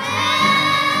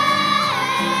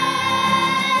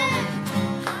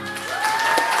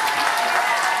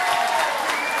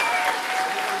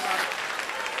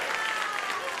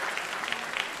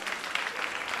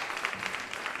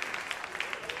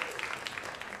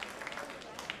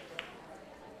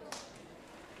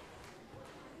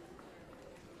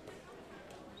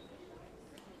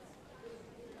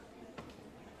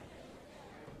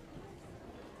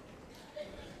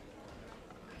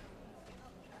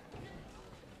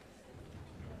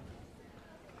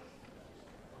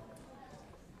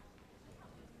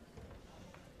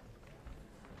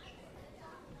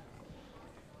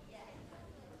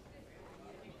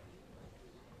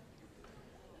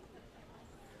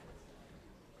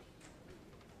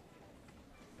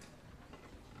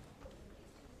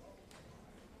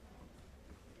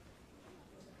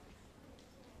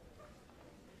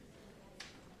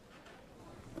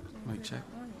 Mic check.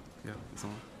 Yeah, it's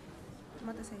on. I'm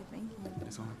about to say thank you.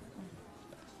 It's on.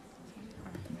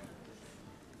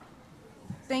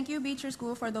 Thank you, Beecher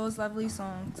School, for those lovely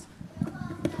songs.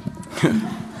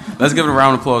 Let's give it a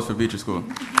round of applause for Beecher School.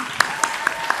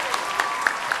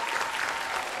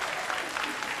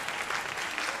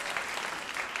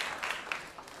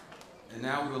 And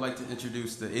now we would like to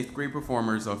introduce the 8th grade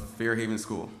performers of Fairhaven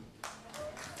School.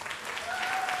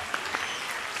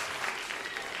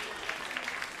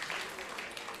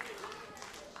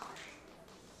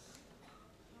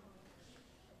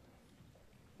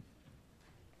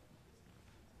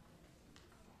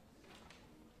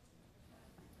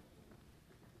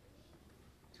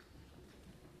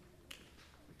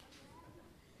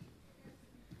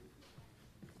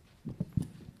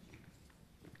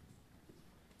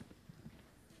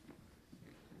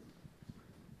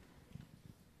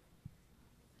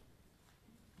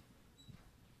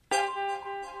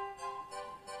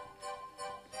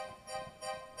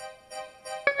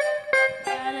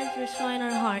 Violence destroying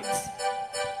our hearts.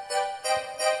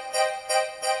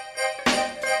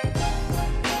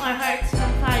 Our hearts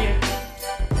on fire.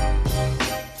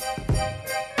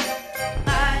 I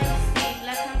see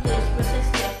black and blues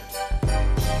persistent.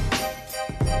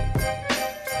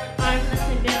 Armless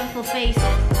and beautiful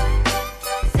faces.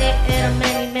 Sick in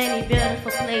many, many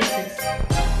beautiful places.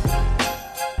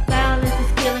 Violence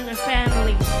is killing our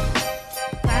families.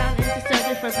 Violence is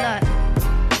searching for blood.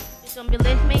 You don't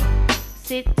believe me?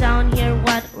 Sit down, hear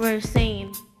what we're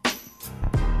saying.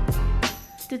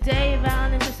 Today,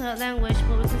 violence is our language,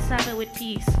 but we can stop it with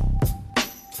peace.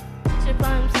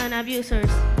 crimes and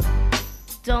abusers.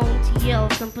 Don't yell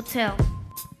from Patel.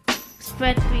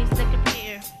 Spread peace like a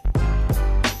prayer.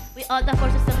 We all the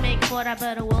forces to make for a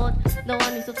better world. No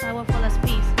one is so powerful as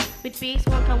peace. With peace,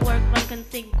 one can work, one can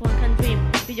think, one can dream.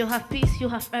 If you have peace, you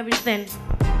have everything.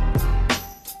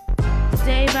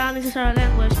 Today, violence is our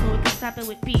language, but we can stop it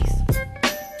with peace.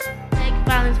 Take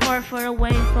violence far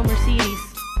away from our cities.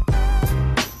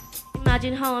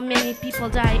 Imagine how many people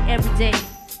die every day.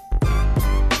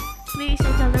 Please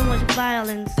don't tell them much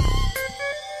violence.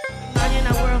 Imagine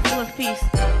a world full of peace.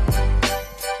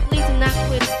 Please do not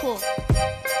quit school.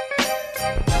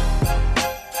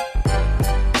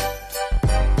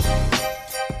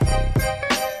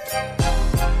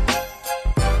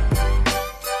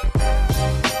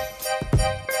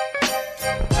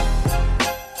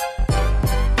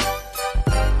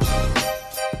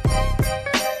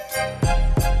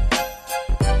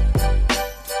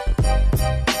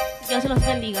 Dios los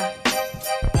bendiga.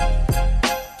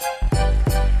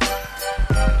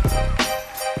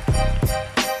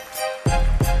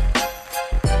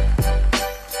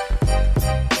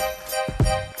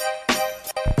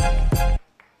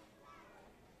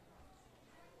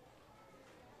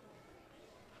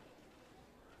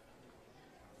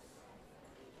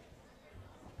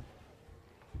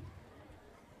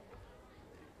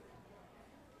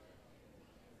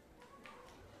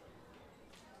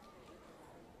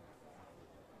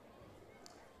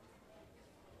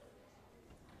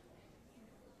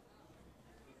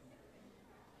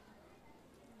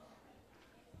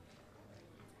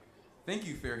 Thank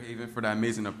you, Fairhaven, for that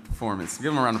amazing performance.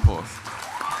 Give them a round of applause.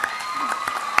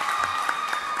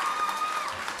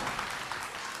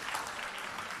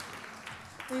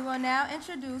 We will now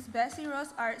introduce Betsy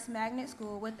Ross Arts Magnet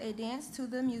School with a dance to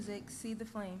the music, See the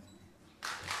Flame.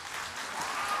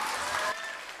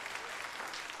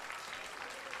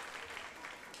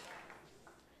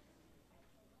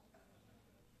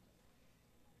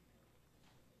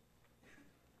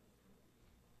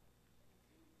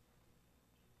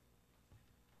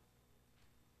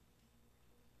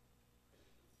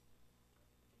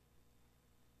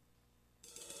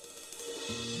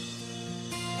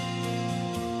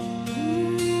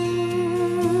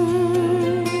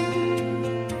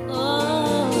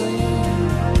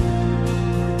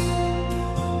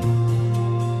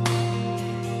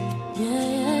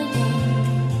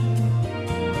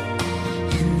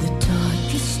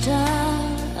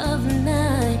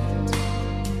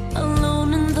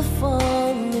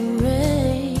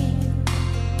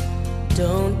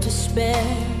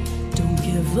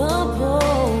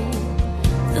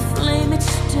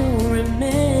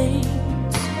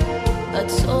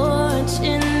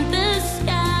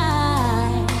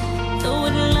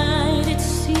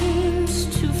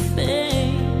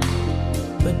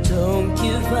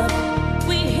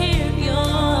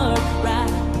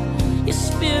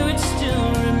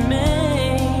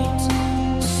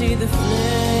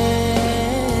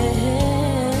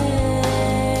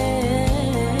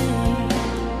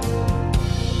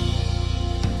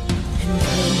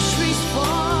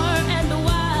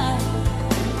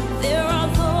 There are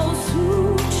those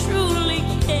who truly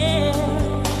care.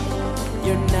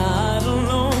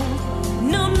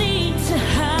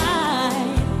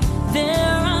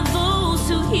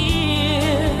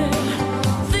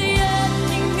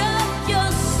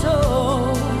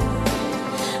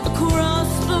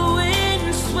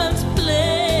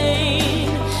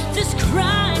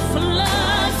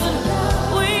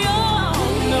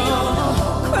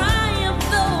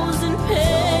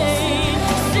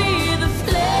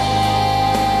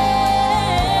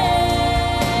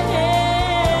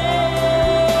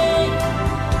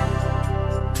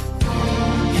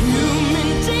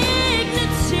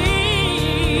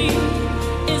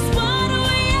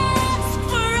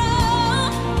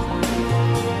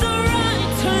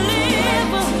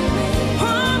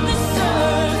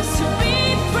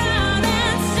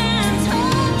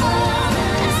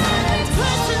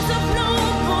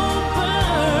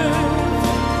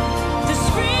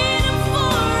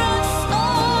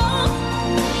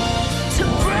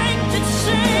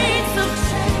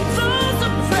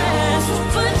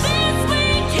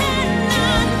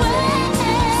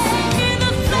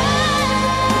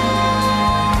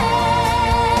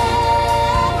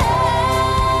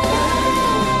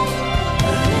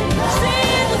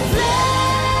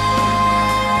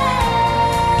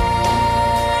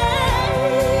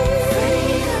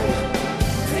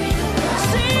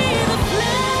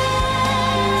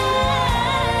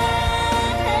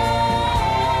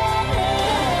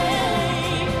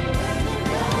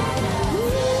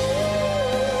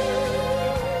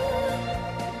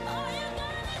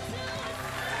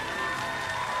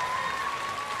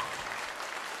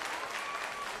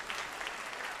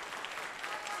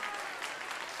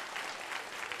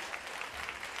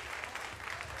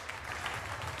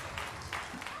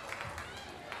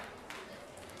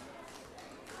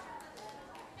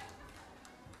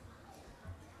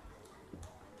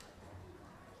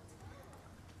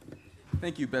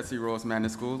 Thank you, Betsy Ross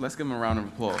Magnet School. Let's give them a round of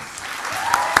applause.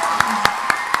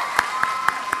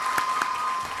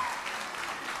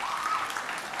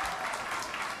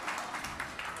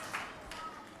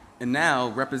 And now,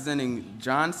 representing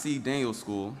John C. Daniel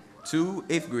School, 2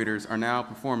 8th graders are now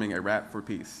performing a Rap for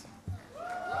Peace.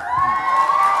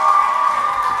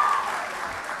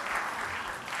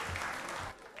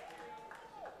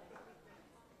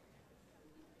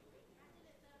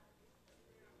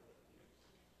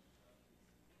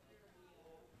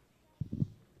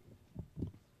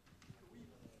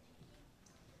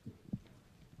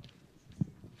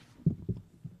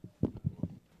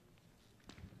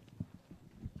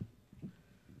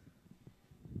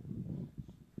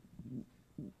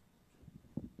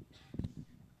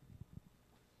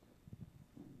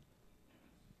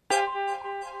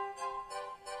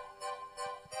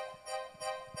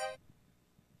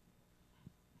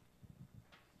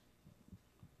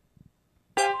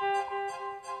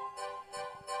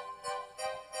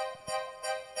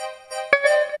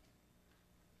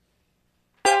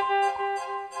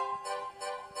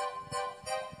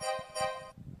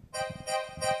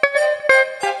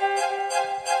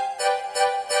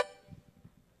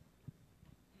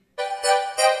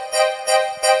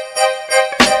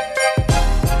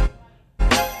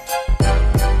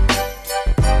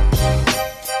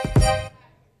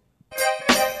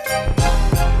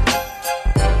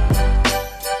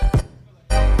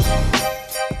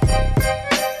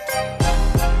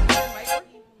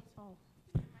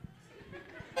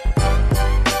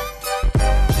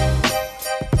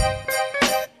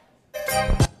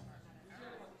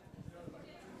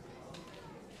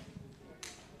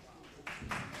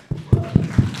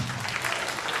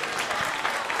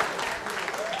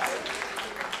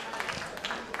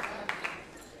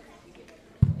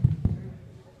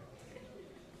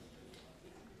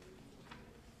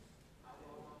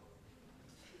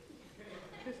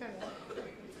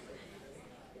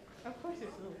 Of course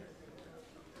it's Louis.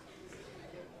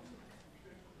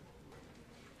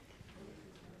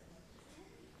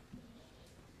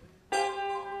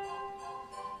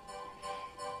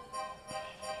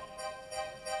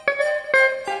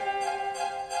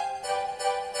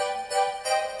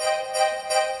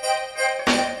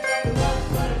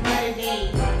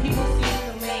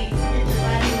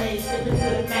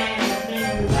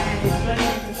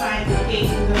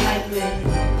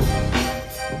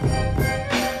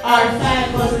 Our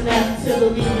flag was enough to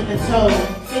believe in the toll.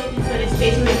 50 for the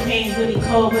states where the pain's really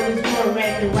cold, but it's more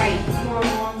red than white, more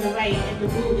warm than right, and the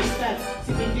blue is stuck,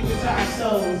 seeping deep into our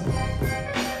souls.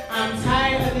 I'm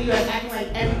tired of the U.S. acting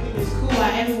like everything is cool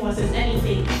while everyone says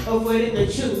anything, avoiding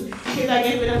the truth. Kids are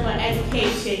giving up on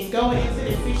education, going into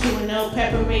the future with no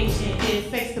preparation. It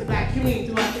affects the black community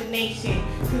throughout the nation.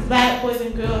 Because black boys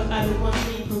and girls are the ones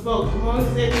being provoked, the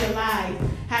ones living their lives,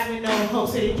 having no hope.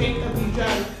 So they drink up these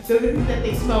drugs, the things that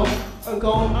they smoke, or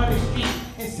going on the street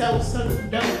and sell some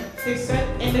dope. They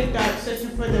sit in the dark searching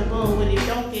for the bull. What they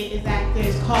don't get is that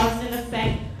there's cause and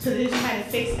effect. So they just try to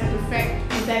fix and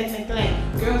perfect, and that is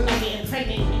neglect. Girls are getting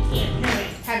pregnant and can't parent,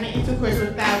 having intercourse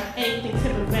without anything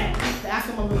to prevent the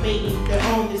outcome of a baby, their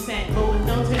own descent. But with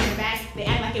no turning back, they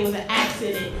act like it was an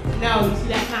accident. No, you see,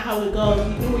 that's not how it goes.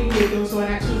 You knew what you were doing, so why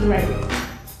not choose the right way?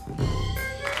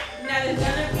 Now there's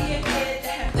gonna be a kid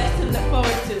that has less to look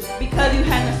forward to, because you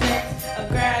had no sense of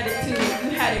gratitude.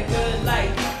 You had a good life,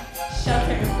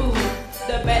 shelter and food.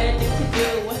 The better thing to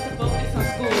do was to focus on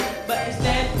school, but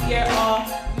instead we are all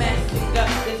messing up.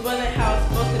 This wasn't how it's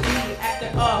supposed to be. After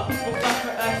all, people fought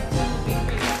for us to be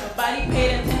free. Nobody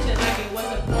paid attention like it was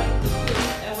a point to do,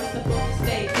 and we're supposed to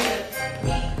stay good.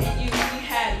 Me and you, we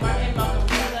had Martin, Malcolm,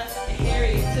 Rosa, and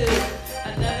Harriet too.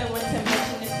 Another one to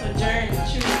mention is Sojourner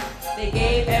Truth. They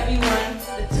gave everyone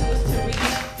the tools to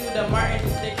reach through the Martin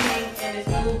Luther King and his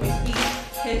movement speech.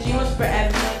 His dream was for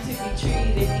everyone to be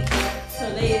treated equal. So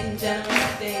ladies and gentlemen,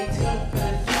 stay tuned for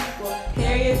the sequel.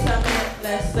 Harriet Tubman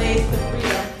led slaves to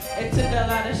freedom. It took a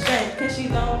lot of strength, cause she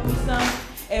loaned me some.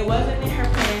 It wasn't in her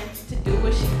plan to do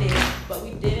what she did, but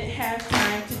we didn't have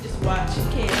time to just watch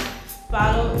a kid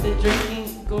follow the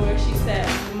drinking gore. She said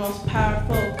the most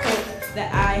powerful quote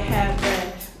that I have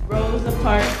read. Rosa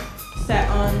Parks sat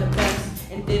on the bench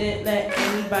and didn't let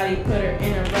anybody put her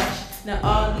in a rush. Now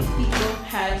all these people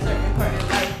had a certain part in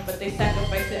life, but they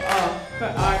sacrificed it all for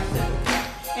our civil.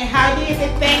 And how do you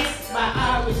get thanks? By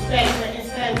our respect, but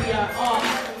instead we are all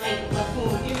acting like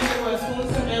buffoons. Even there were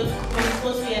spoons of milk when it's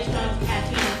supposed to be as strong as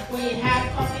caffeine. When you have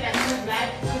coffee that's too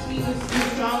black, which means it's too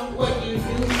strong, what do? You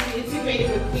integrate it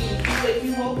with cream. But if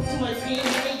you want too much cream in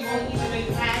it, you won't even make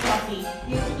it have coffee.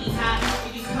 You used to be hot,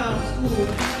 it becomes cool.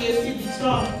 You used to be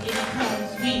strong, it becomes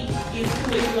weak. You used to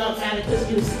wake you up now because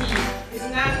you sleep. It's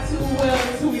not too well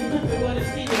until we put the word of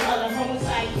speak with other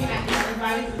homicide cannot get the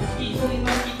violence of the street, so we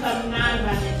must become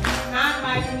non-violent.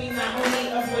 Non-violence means not only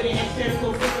avoiding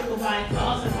external physical violence, but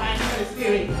also violence for the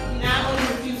spirit. You not only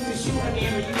refuse to shoot a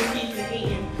man, but you refuse to hate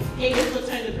him. Haters will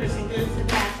turn the person good to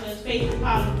bad, so let's face the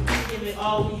problem, give it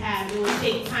all we have. It will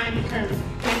take time and courage,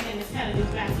 and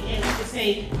intelligence back the end to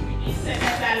say, we set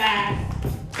us our lives.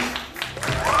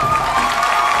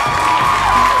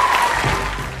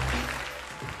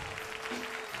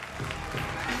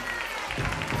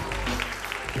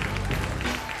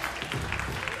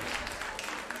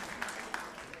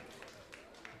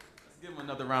 Give him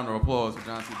another round of applause for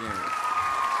John C. Daniels.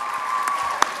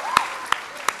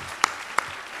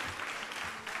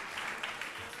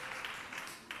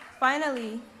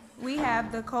 Finally, we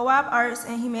have the Co-op Arts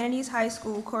and Humanities High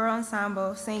School Choral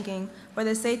Ensemble singing For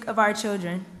the Sake of Our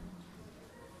Children.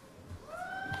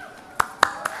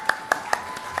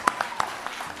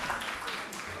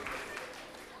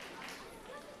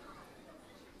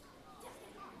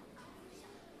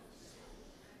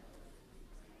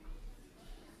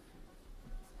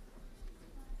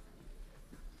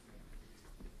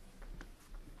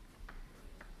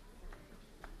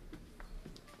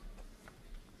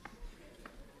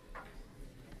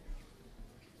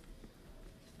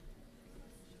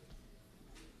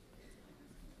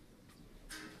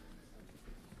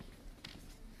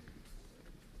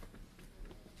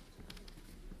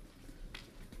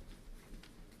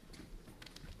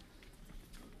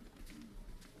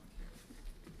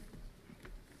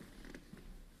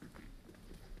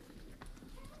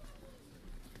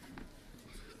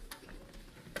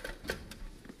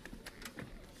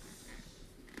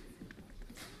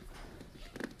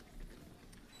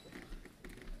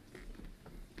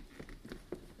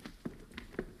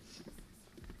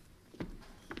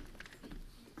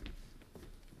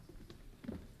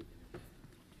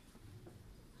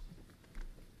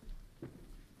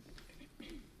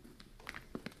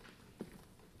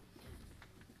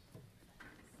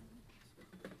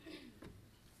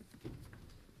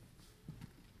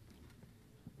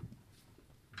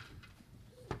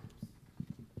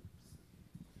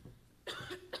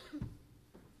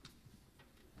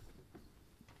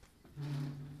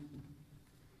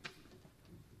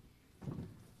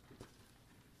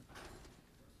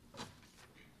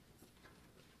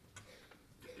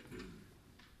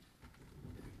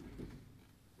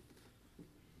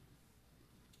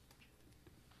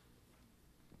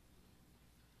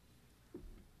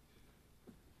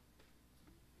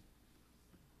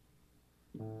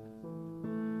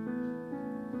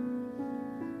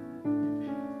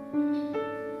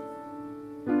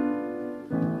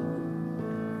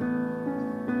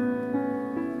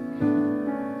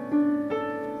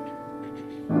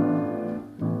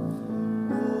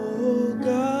 Oh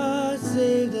God,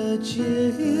 save the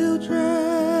children,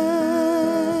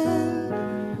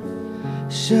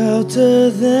 shelter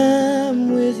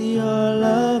them with your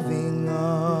loving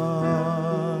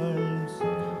arms.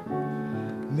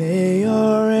 May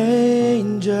your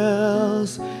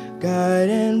angels guide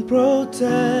and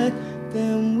protect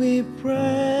them, we pray.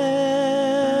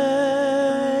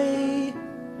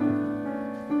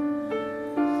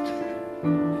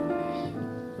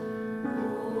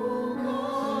 Oh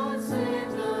God,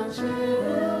 save the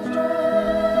children,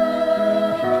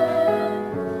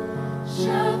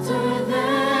 shelter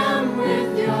them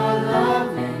with your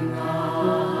loving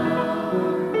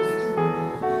arms.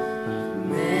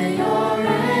 May your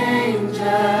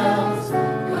angels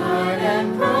guide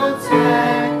and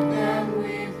protect them,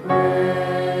 we pray.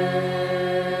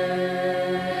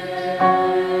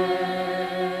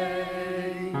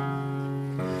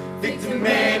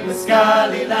 Victime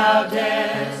Pascali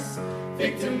Laudes,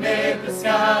 Victime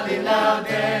Pascali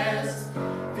Laudes,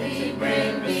 we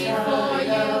bring before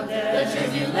you the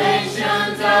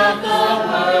tribulations of the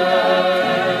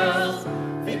world.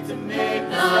 Victime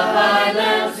the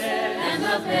violence and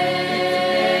the pain.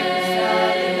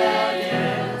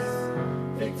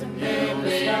 Victime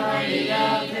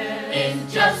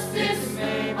injustice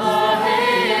or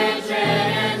hatred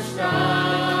and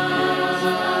strife.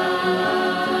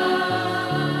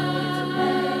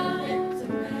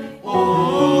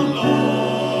 Oh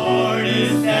Lord,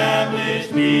 establish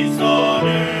peace on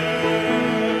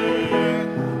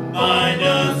earth. Bind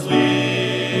us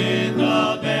with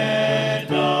the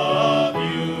band of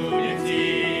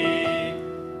unity.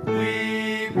 We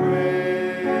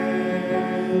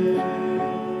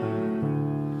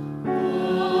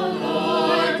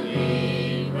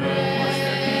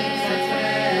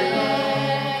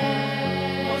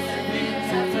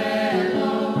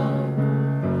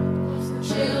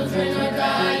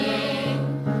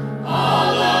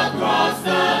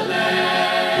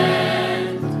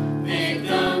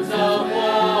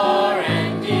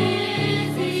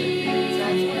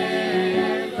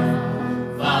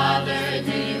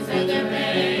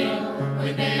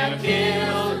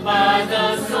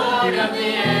of the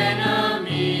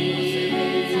enemy.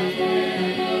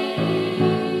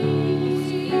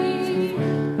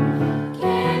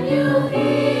 Can you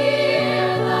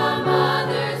hear the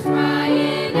mothers cry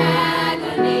in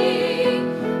agony,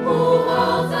 who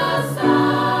holds the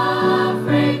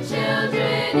suffering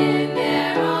children in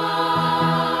their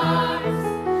arms?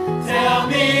 Tell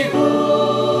me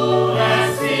who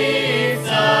has seen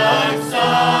such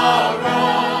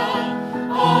sorrow.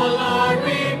 Oh Lord,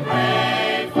 we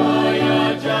pray for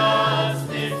your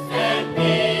justice and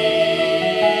peace.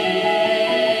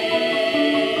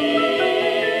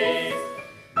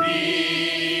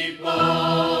 People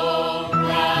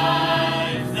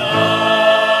rise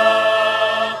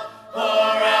up, pour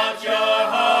out your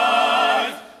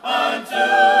hearts unto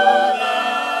the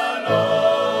Lord.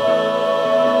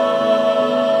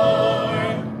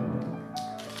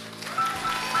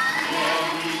 What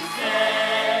we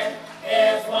say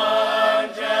is one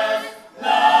just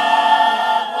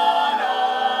love on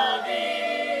all the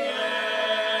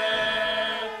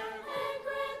earth. And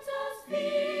grant us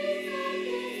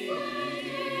peace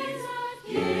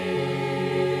here.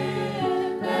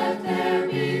 Let there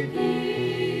be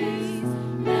peace,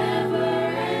 never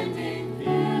ending,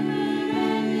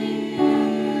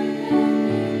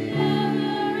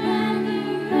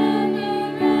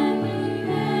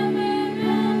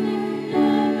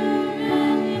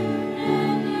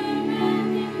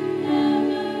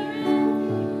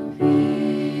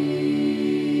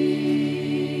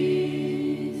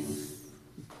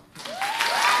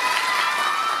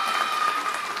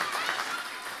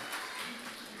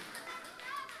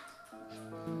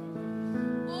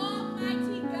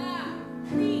 Almighty God,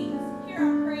 please hear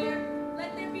our prayer.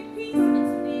 Let there be peace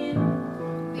in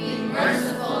Sudan. Be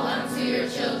merciful unto your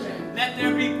children. Let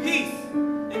there be peace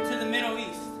into the Middle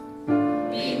East.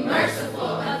 Be merciful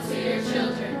unto your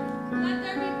children. Let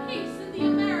there be peace in the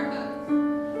Americas.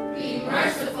 Be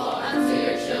merciful unto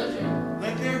your children.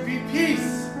 Let there be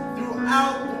peace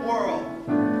throughout the world.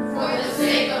 For the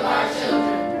sake of our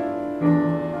children.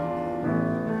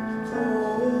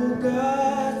 Oh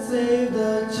God, save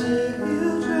the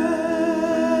children,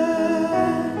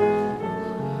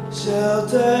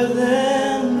 shelter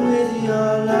them with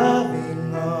your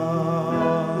loving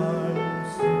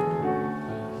arms.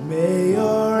 May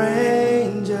your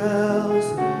angels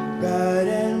guide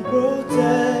and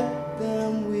protect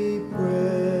them, we pray.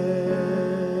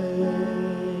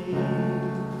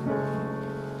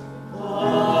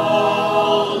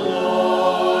 Oh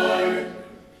Lord,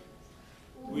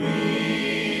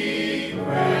 we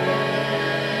pray.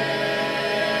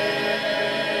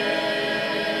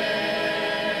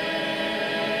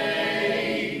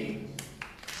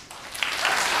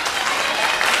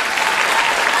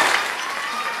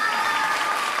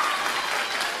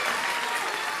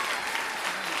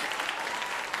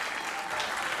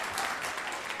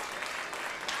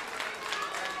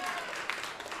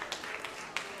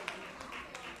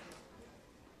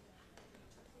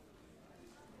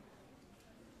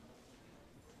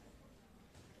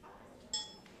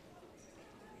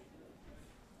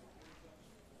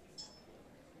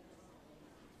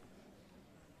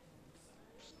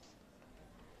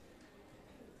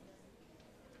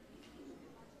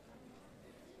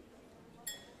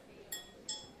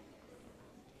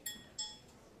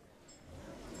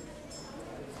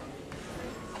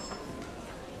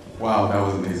 Wow, that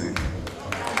was amazing.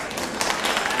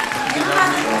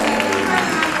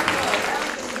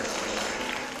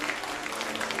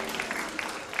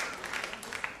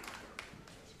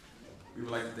 We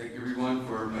would like to thank everyone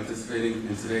for participating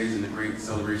in today's and the great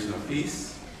celebration of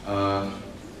peace. And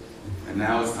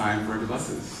now it's time for the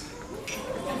buses.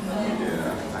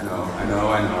 Yeah, I know.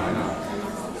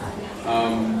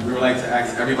 We would like to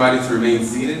ask everybody to remain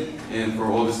seated and for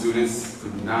all the students to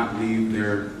not leave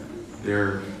their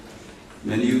their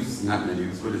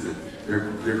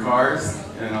cars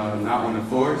and not on the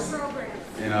floors.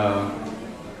 And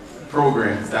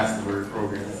programs, that's the word,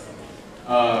 programs.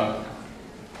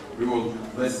 We will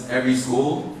list every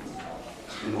school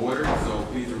in order, so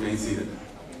please remain seated.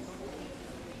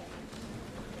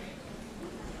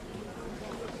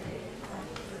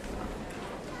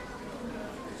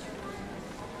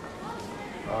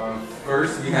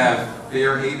 First, we have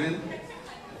Fairhaven.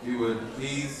 If you would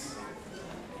please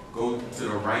go to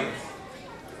the right,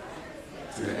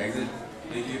 to the exit.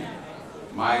 Thank you.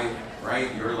 My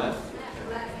right, your left.